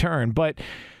won't be returned. But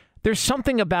there's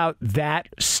something about that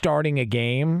starting a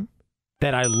game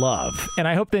that I love, and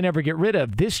I hope they never get rid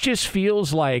of. This just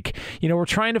feels like, we're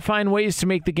trying to find ways to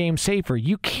make the game safer.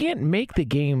 You can't make the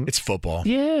game. It's football.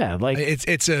 Yeah, like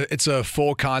it's a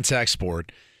full contact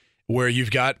sport where you've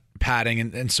got padding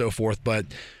and so forth, but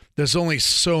there's only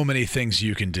so many things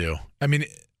you can do. I mean,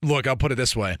 look, I'll put it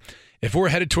this way: if we're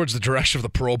headed towards the direction of the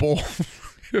Pro Bowl,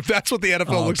 if that's what the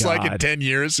NFL looks like in 10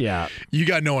 years, you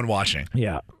got no one watching.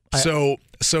 Yeah. So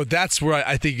that's where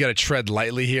I think you got to tread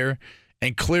lightly here.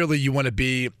 And clearly you want to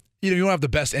be, you don't have the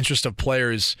best interest of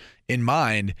players in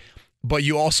mind, but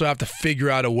you also have to figure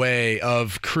out a way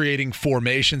of creating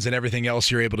formations and everything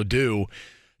else you're able to do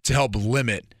to help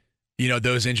limit,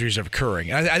 those injuries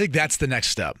occurring. And I think that's the next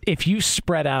step. If you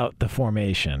spread out the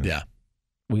formation,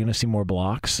 we're going to see more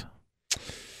blocks,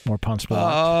 more punts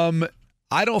blocked.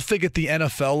 I don't think at the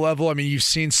NFL level. I mean, you've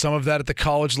seen some of that at the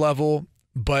college level.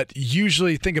 But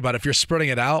usually, think about it, if you're spreading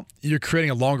it out, you're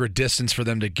creating a longer distance for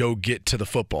them to go get to the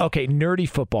football. Okay, nerdy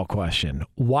football question.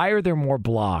 Why are there more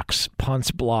blocks,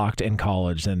 punts blocked in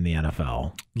college than the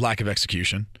NFL? Lack of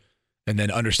execution, and then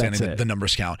understanding the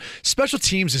numbers count. Special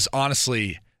teams is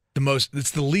honestly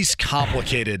it's the least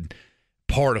complicated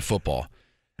part of football.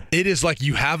 It is like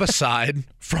you have a side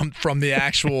from the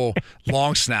actual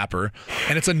long snapper,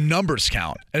 and it's a numbers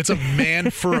count, and it's a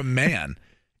man for a man.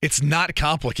 It's not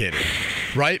complicated,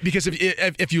 right? Because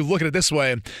if you look at it this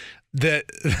way,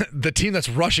 the team that's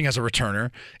rushing has a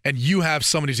returner, and you have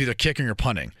somebody who's either kicking or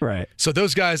punting. Right. So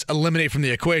those guys eliminate from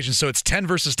the equation, so it's 10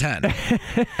 versus 10.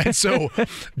 And so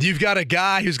you've got a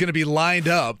guy who's going to be lined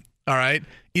up, all right,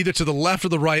 either to the left or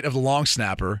the right of the long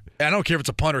snapper. I don't care if it's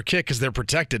a punt or kick because they're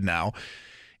protected now.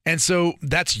 And so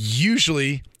that's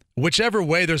usually whichever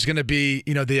way there's going to be,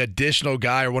 the additional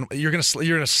guy, or you're going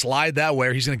to slide that way,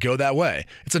 or he's going to go that way.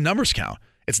 It's a numbers count.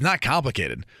 It's not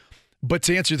complicated. But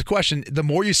to answer the question, the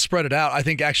more you spread it out, I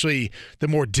think actually the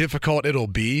more difficult it'll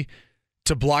be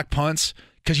to block punts,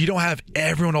 because you don't have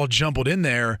everyone all jumbled in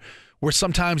there, where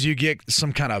sometimes you get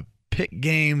some kind of pick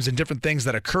games and different things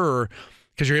that occur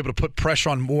because you're able to put pressure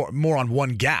on more on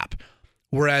one gap.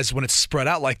 Whereas when it's spread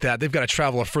out like that, they've got to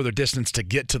travel a further distance to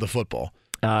get to the football.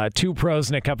 Two pros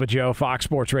and a cup of Joe, Fox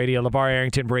Sports Radio, LeVar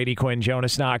Arrington, Brady Quinn,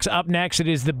 Jonas Knox. Up next, it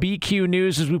is the BQ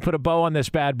News as we put a bow on this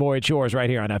bad boy. It's yours right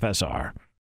here on FSR.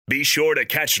 Be sure to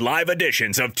catch live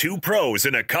editions of Two Pros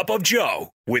and a Cup of Joe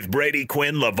with Brady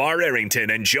Quinn, LeVar Arrington,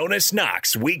 and Jonas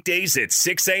Knox weekdays at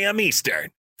 6 a.m.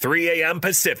 Eastern, 3 a.m.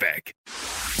 Pacific.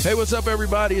 Hey, what's up,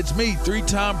 everybody? It's me,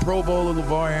 3-time Pro Bowler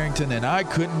LeVar Arrington, and I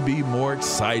couldn't be more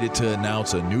excited to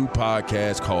announce a new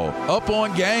podcast called Up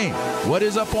On Game. What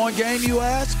is Up On Game, you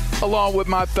ask? Along with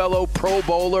my fellow Pro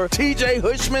Bowler, TJ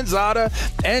Houshmandzadeh,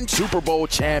 and Super Bowl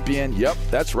champion, yep,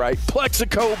 that's right,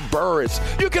 Plexico Burress.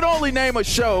 You can only name a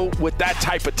show with that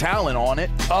type of talent on it.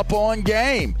 Up On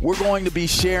Game. We're going to be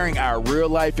sharing our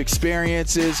real-life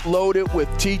experiences loaded with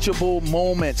teachable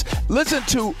moments. Listen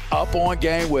to Up On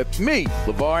Game with me,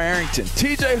 LeVar Arrington,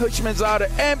 TJ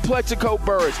Houshmandzadeh, and Plexico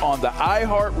Burress on the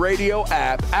iHeartRadio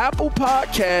app, Apple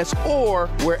Podcasts, or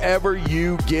wherever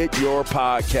you get your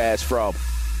podcasts from.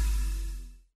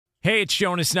 Hey, it's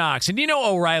Jonas Knox, and you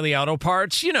know O'Reilly Auto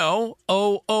Parts. You know,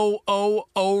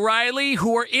 O'Reilly,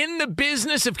 who are in the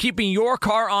business of keeping your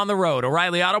car on the road.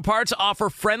 O'Reilly Auto Parts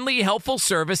offer friendly, helpful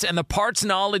service and the parts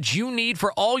knowledge you need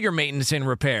for all your maintenance and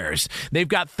repairs. They've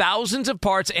got thousands of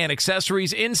parts and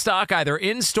accessories in stock, either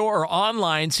in-store or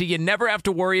online, so you never have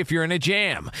to worry if you're in a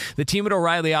jam. The team at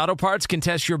O'Reilly Auto Parts can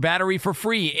test your battery for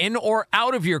free, in or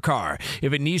out of your car.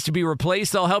 If it needs to be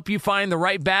replaced, they'll help you find the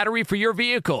right battery for your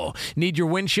vehicle. Need your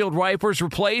windshield wipers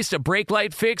replaced, a brake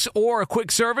light fix, or a quick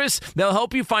service? They'll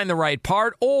help you find the right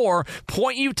part or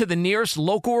point you to the nearest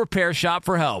local repair shop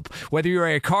for help. Whether you're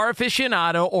a car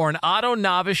aficionado or an auto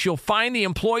novice, you'll find the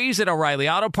employees at O'Reilly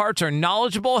Auto Parts are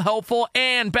knowledgeable, helpful,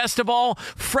 and best of all,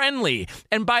 friendly.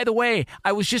 And by the way,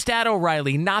 I was just at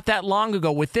O'Reilly not that long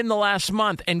ago, within the last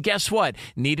month, and guess what?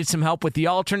 Needed some help with the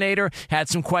alternator, had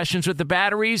some questions with the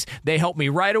batteries. They helped me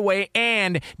right away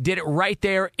and did it right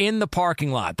there in the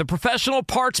parking lot. The professional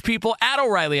parts people at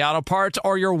O'Reilly Auto Parts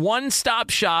are your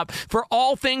one-stop shop for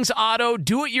all things auto,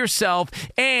 do-it-yourself,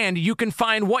 and you can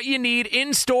find what you need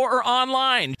in-store or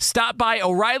online. Stop by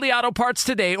O'Reilly Auto Parts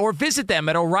today or visit them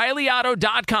at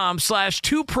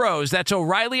O'ReillyAuto.com/2pros. That's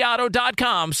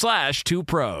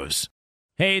O'ReillyAuto.com/2pros.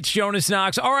 Hey, it's Jonas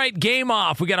Knox. All right, game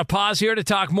off. We got to pause here to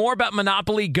talk more about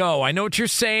Monopoly Go. I know what you're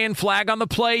saying. Flag on the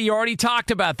play. You already talked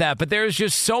about that, but there's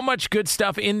just so much good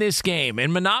stuff in this game.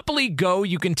 In Monopoly Go,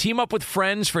 you can team up with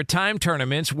friends for time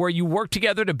tournaments where you work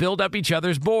together to build up each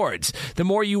other's boards. The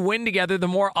more you win together, the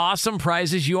more awesome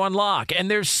prizes you unlock. And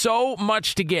there's so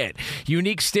much to get.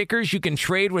 Unique stickers you can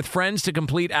trade with friends to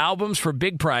complete albums for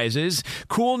big prizes.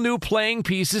 Cool new playing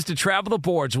pieces to travel the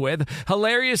boards with.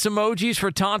 Hilarious emojis for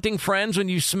taunting friends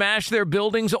when you smash their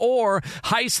buildings or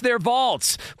heist their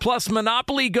vaults. Plus,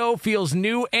 Monopoly Go feels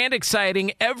new and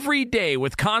exciting every day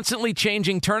with constantly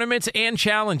changing tournaments and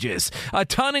challenges. A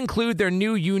ton include their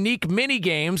new unique mini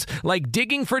games like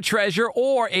digging for treasure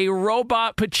or a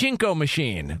robot pachinko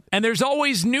machine. And there's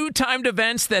always new timed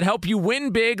events that help you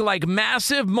win big, like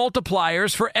massive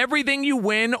multipliers for everything you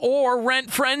win or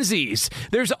rent frenzies.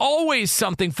 There's always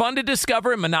something fun to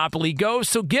discover in Monopoly Go,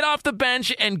 so get off the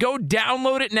bench and go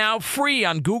download it now free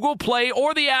on Google Play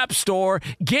or the App Store.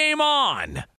 Game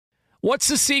on! What's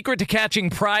the secret to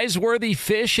catching prize-worthy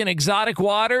fish in exotic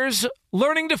waters?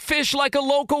 Learning to fish like a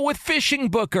local with Fishing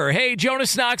Booker. Hey,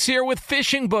 Jonas Knox here with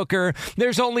Fishing Booker.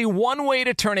 There's only one way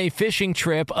to turn a fishing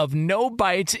trip of no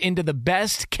bites into the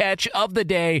best catch of the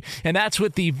day, and that's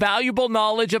with the valuable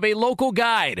knowledge of a local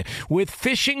guide. With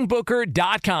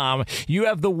FishingBooker.com, you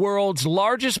have the world's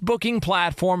largest booking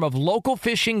platform of local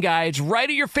fishing guides right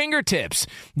at your fingertips.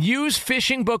 Use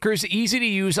Fishing Booker's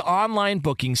easy-to-use online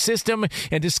booking system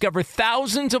and discover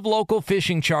thousands of local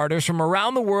fishing charters from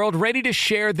around the world ready to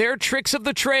share their tricks of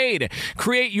the trade.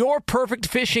 Create your perfect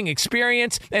fishing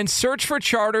experience and search for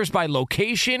charters by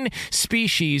location,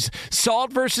 species,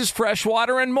 salt versus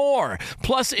freshwater, and more.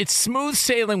 Plus, it's smooth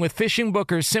sailing with Fishing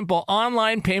Booker's simple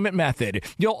online payment method.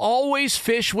 You'll always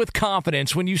fish with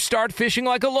confidence when you start fishing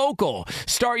like a local.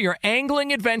 Start your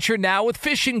angling adventure now with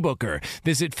Fishing Booker.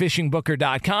 Visit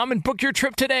FishingBooker.com and book your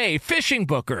trip today. Fishing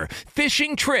Booker.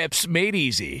 Fishing trips made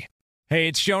easy. Hey,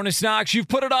 it's Jonas Knox. You've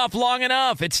put it off long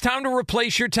enough. It's time to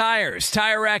replace your tires.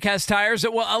 Tire Rack has tires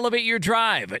that will elevate your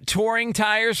drive. Touring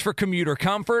tires for commuter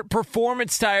comfort,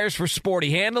 performance tires for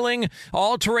sporty handling,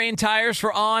 all-terrain tires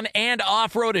for on- and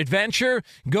off-road adventure.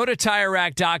 Go to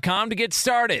TireRack.com to get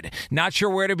started. Not sure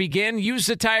where to begin? Use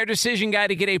the Tire Decision Guide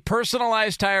to get a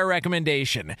personalized tire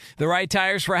recommendation. The right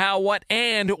tires for how, what,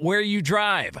 and where you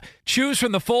drive. Choose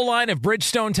from the full line of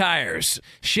Bridgestone tires.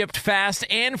 Shipped fast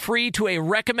and free to a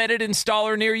recommended installer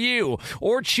installer near you,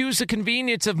 or choose the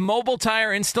convenience of mobile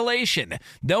tire installation.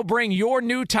 They'll bring your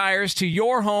new tires to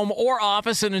your home or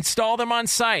office and install them on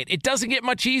site. It doesn't get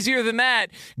much easier than that.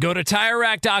 Go to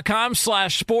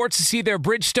TireRack.com/sports to see their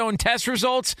Bridgestone test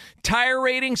results, tire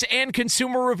ratings, and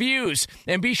consumer reviews.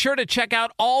 And be sure to check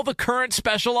out all the current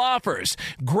special offers.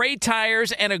 Great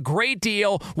tires and a great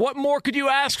deal. What more could you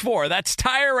ask for? That's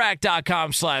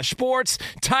TireRack.com/sports.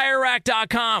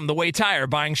 TireRack.com, the way tire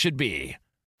buying should be.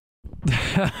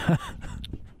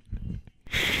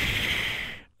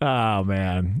 Oh,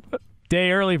 man.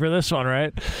 Day early for this one,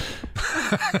 right?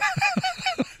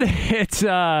 It's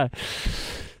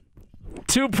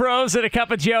Two Pros and a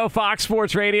Cup of Joe, Fox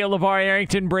Sports Radio. LeVar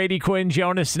Arrington, Brady Quinn,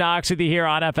 Jonas Knox with you here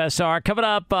on FSR. Coming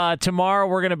up tomorrow,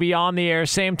 we're going to be on the air,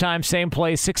 same time, same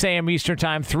place, 6 a.m. Eastern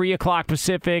Time, 3 o'clock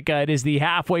Pacific. It is the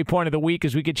halfway point of the week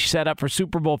as we get you set up for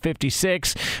Super Bowl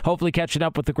 56. Hopefully catching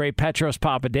up with the great Petros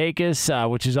Papadakis,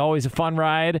 which is always a fun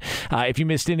ride. If you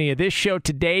missed any of this show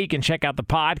today, you can check out the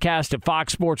podcast at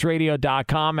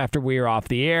foxsportsradio.com after we are off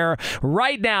the air.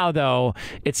 Right now, though,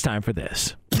 it's time for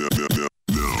this.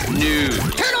 News.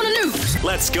 Turn on the news.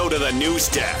 Let's go to the news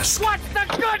desk. What's the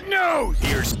good news?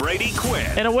 Here's Brady Quinn.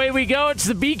 And away we go. It's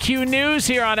the BQ News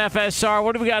here on FSR.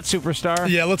 What do we got, Superstar?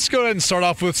 Yeah, let's go ahead and start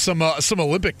off with some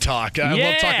Olympic talk. I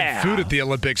love talking food at the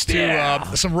Olympics, too.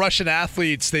 Yeah. Some Russian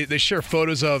athletes, they share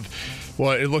photos of,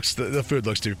 well, the food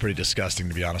looks to be pretty disgusting,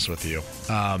 to be honest with you.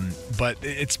 But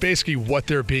it's basically what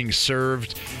they're being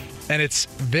served. And it's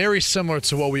very similar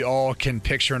to what we all can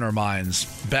picture in our minds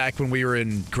back when we were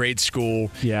in grade school,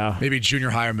 maybe junior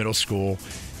high or middle school.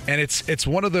 And it's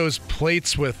one of those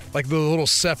plates with like the little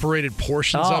separated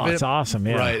portions of it. Oh, it's awesome,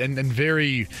 yeah. Right, and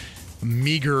very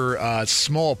meager,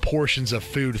 small portions of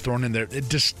food thrown in there.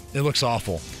 It looks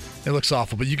awful. It looks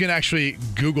awful. But you can actually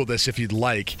Google this if you'd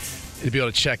like to be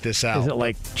able to check this out. Is it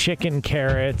like chicken,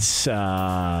 carrots,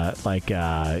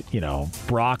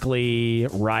 broccoli,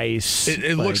 rice?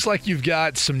 It looks like you've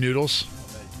got some noodles.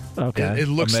 Okay. It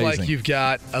looks like you've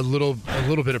got a little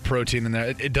bit of protein in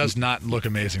there. It does not look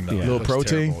amazing, though. A little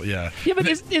protein? Terrible. Yeah. Yeah, but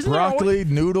isn't broccoli,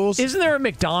 noodles? Isn't there a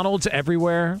McDonald's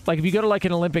everywhere? Like if you go to like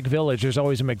an Olympic Village, there's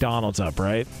always a McDonald's up,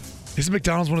 right? Isn't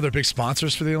McDonald's one of their big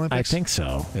sponsors for the Olympics? I think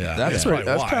so. Yeah, that's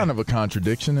kind of a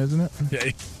contradiction, isn't it?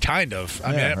 Yeah, kind of.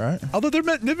 I mean, right. Although their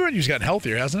menu's gotten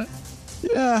healthier, hasn't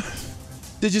it? Yeah.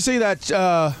 Did you see that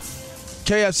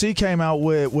KFC came out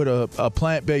with a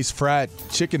plant-based fried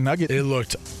chicken nugget? It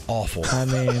looked awful. I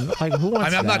mean, like who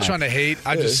wants I'm not trying to hate.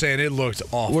 I'm just saying it looked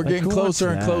awful. We're getting closer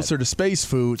and closer to space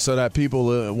food so that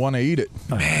people want to eat it.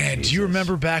 Man, do you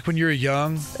remember back when you were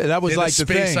young? That was like the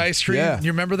space thing. ice cream. Yeah.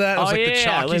 You remember that? It was like the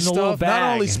chalky stuff.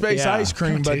 Not only space ice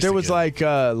cream, but there was like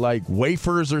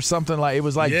wafers or something. Like it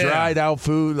was like dried out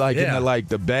food, like in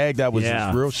the bag that was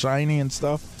real shiny and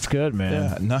stuff. It's good,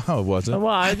 man. Yeah, no, it wasn't.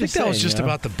 Well, I think that was just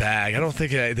about the bag. I don't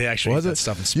think they actually ate that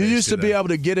stuff in space. You used to be able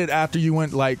to get it after you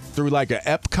went like through like an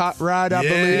Epcot ride, I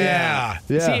believe. Yeah.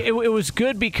 See, it was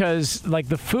good because like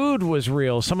the food was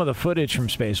real. Some of the footage from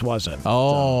space wasn't.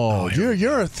 Oh,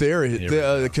 you're a theory,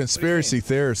 a conspiracy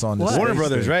theorist on this. Warner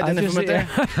Brothers, right? Didn't they from there?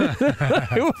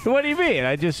 What do you mean?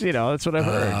 I just, that's what I've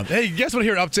heard. Hey, you guys want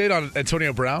to hear an update on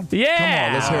Antonio Brown? Yeah. Come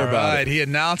on, let's hear about it. He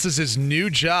announces his new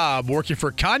job working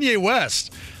for Kanye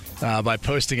West by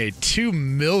posting a $2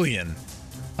 million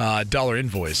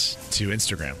invoice to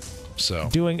Instagram. So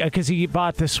doing because he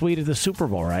bought the suite of the Super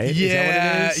Bowl, right? Yeah, is that what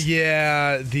it is?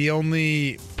 yeah. The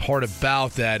only part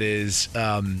about that is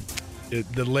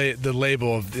the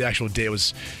label of the actual date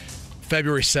was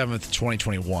February 7th,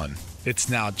 2021. It's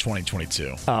now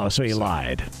 2022. Oh, so he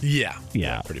lied. Yeah,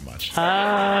 yeah, pretty much.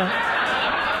 I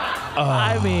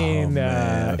mean,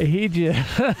 he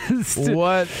just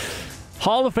what.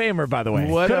 Hall of Famer, by the way.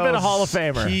 Could have been a Hall of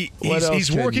Famer.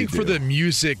 He's working for the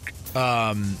music,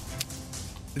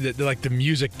 the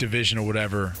music division or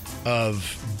whatever of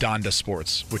Donda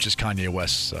Sports, which is Kanye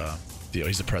West's deal.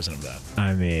 He's the president of that.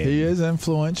 I mean, he is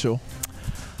influential.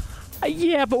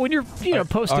 Yeah, but when you're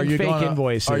posting fake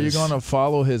invoices, are you going to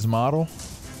follow his model?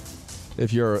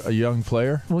 If you're a young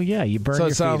player, well, yeah, you burn. So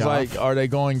your it sounds feet like off. Are they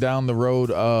going down the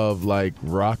road of like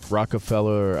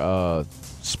Rockefeller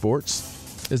Sports?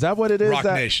 Is that what it is? Rock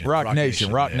Nation. Rock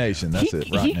Nation. That's it.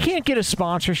 He can't get a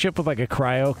sponsorship with like a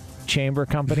cryo chamber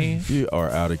company. You are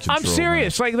out of control. I'm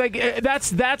serious. Man. Like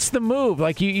that's the move.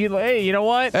 Like hey, you know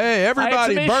what? Hey,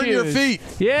 everybody, burn your feet.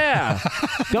 Yeah.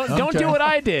 Don't do what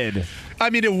I did. I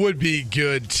mean, it would be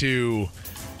good to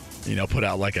put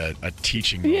out like a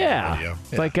teaching video.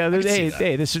 Like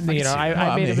hey, this is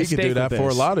I made a mistake. He could do that with for a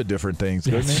this. lot of different things,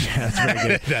 couldn't he? That's very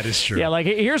good. That is true. Yeah, like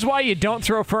here's why you don't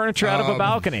throw furniture out of a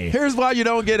balcony. Here's why you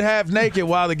don't get half naked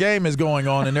while the game is going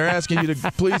on, and they're asking you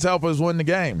to please help us win the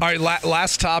game. All right,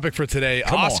 last topic for today.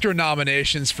 Oscar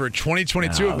nominations for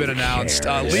 2022 have been announced.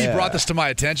 Lee brought this to my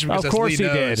attention because, of course, as Lee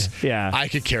knows, he did. Yeah. I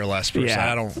could care less.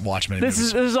 I don't watch many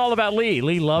movies. This is all about Lee.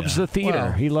 Lee loves the theater.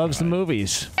 Well, he loves the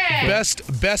movies.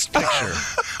 Best picture.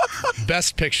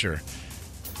 Best picture.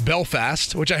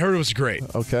 Belfast, which I heard was great.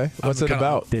 Okay. What's it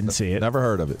about? Didn't see it. Never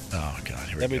heard of it. Oh, God.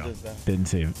 Here we go. Didn't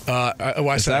see it.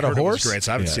 I said I heard it was great,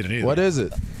 so I haven't seen it either. What is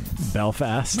it?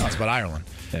 Belfast. No, it's about Ireland.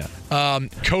 Yeah.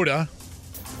 Coda.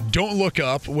 Don't Look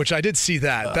Up, which I did see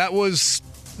that. That was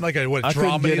like a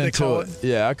drama they call it.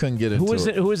 Yeah, I couldn't get into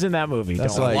it. Who was in that movie?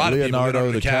 That's like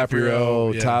Leonardo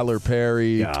DiCaprio, Tyler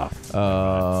Perry.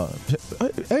 Yeah.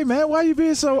 Hey man, why you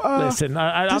being so Listen,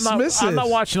 I'm not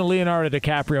watching a Leonardo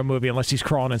DiCaprio movie unless he's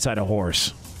crawling inside a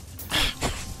horse.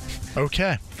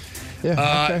 Okay.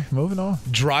 Yeah. Okay. Moving on.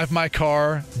 Drive My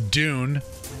Car, Dune,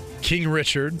 King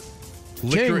Richard.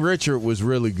 King Richard was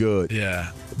really good. Yeah.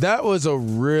 That was a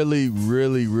really,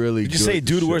 really, really good Did you say,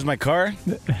 dude, where's my car?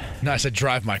 No, I said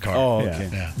Drive My Car. Oh, okay.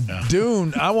 Yeah.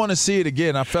 Dune, I want to see it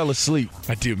again. I fell asleep.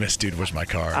 I do miss Dude, Where's My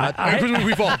Car?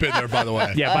 We've all been there, by the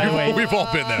way. Yeah, by the way. We've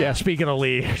all been there. Yeah, speaking of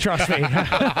Lee, trust me. We'll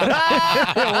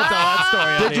tell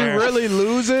that story Did you really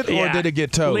lose it, or did it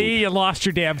get towed? Lee, you lost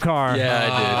your damn car.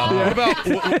 Yeah, I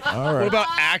did. What about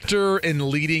actor in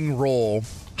leading role?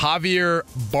 Javier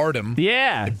Bardem.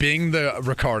 Yeah. Being the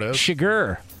Ricardo.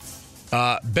 Shiger.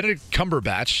 Benedict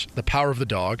Cumberbatch, The Power of the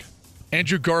Dog.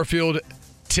 Andrew Garfield,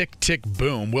 Tick, Tick,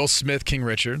 Boom. Will Smith, King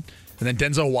Richard. And then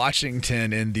Denzel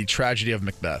Washington in The Tragedy of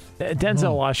Macbeth.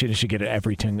 Denzel Washington should get it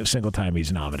every single time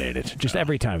he's nominated. Just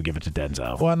every time give it to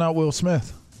Denzel. Why not Will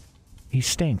Smith? He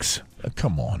stinks.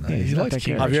 Come on. Yeah, he likes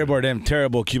King Javier Bardem,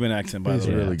 terrible Cuban accent, by the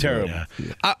way. Really terrible. Yeah.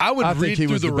 I would read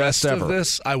through the rest ever. of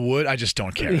this. I would. I just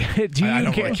don't care. I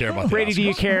don't really care about the Brady, Oscars. do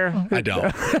you care? I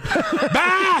don't.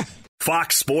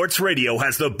 Fox Sports Radio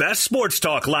has the best sports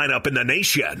talk lineup in the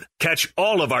nation. Catch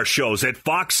all of our shows at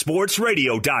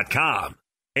foxsportsradio.com.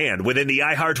 And within the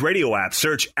iHeartRadio app,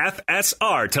 search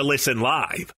FSR to listen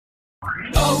live.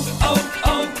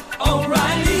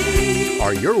 O'Reilly.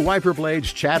 Are your wiper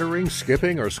blades chattering,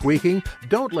 skipping, or squeaking?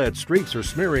 Don't let streaks or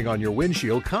smearing on your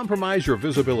windshield compromise your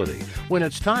visibility. When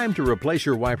it's time to replace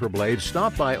your wiper blades,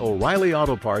 stop by O'Reilly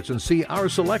Auto Parts and see our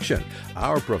selection.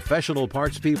 Our professional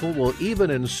parts people will even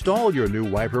install your new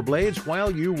wiper blades while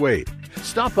you wait.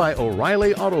 Stop by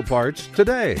O'Reilly Auto Parts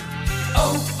today.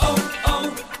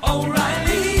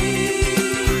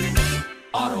 O'Reilly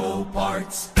Auto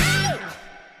Parts.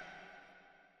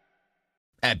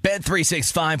 At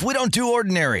Bet365, we don't do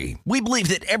ordinary. We believe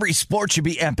that every sport should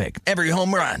be epic. Every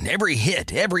home run, every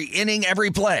hit, every inning, every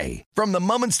play. From the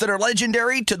moments that are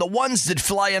legendary to the ones that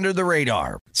fly under the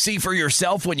radar. See for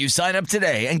yourself when you sign up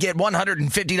today and get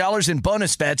 $150 in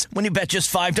bonus bets when you bet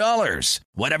just $5.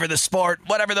 Whatever the sport,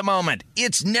 whatever the moment,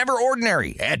 it's never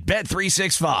ordinary at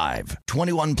Bet365.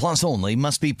 21 plus only.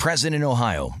 Must be present in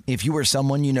Ohio. If you or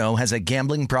someone you know has a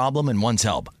gambling problem and wants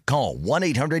help, call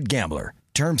 1-800-GAMBLER.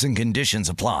 Terms and conditions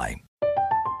apply.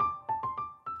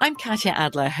 I'm Katya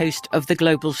Adler, host of The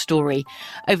Global Story.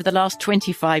 Over the last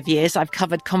 25 years, I've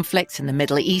covered conflicts in the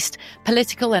Middle East,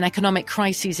 political and economic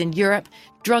crises in Europe,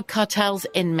 drug cartels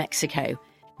in Mexico.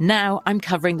 Now I'm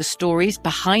covering the stories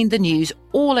behind the news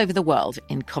all over the world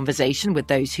in conversation with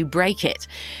those who break it.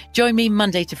 Join me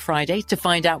Monday to Friday to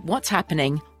find out what's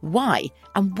happening, why,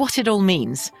 and what it all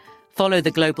means. Follow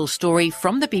The Global Story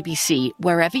from the BBC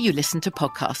wherever you listen to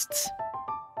podcasts.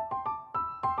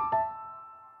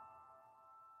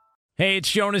 Hey,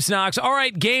 it's Jonas Knox. All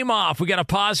right, game off. We got to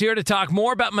pause here to talk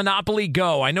more about Monopoly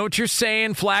Go. I know what you're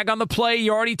saying, flag on the play.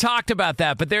 You already talked about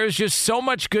that, but there's just so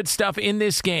much good stuff in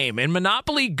this game. In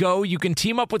Monopoly Go, you can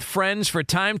team up with friends for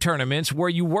time tournaments where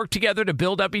you work together to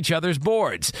build up each other's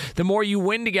boards. The more you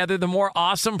win together, the more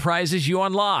awesome prizes you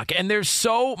unlock. And there's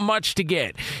so much to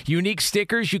get. Unique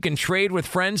stickers you can trade with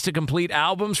friends to complete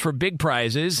albums for big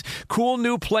prizes. Cool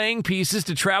new playing pieces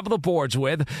to travel the boards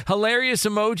with. Hilarious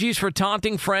emojis for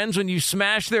taunting friends when you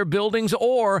smash their buildings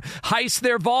or heist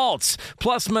their vaults.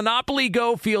 Plus, Monopoly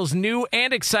Go feels new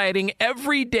and exciting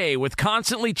every day with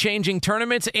constantly changing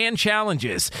tournaments and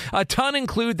challenges. A ton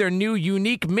include their new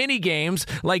unique mini games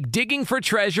like digging for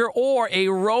treasure or a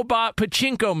robot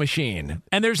pachinko machine.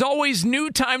 And there's always new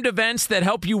timed events that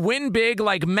help you win big,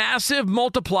 like massive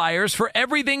multipliers for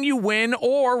everything you win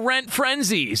or rent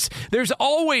frenzies. There's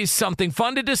always something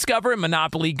fun to discover in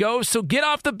Monopoly Go, so get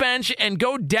off the bench and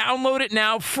go download it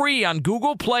now free free on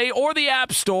Google Play or the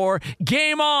App Store.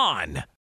 Game on!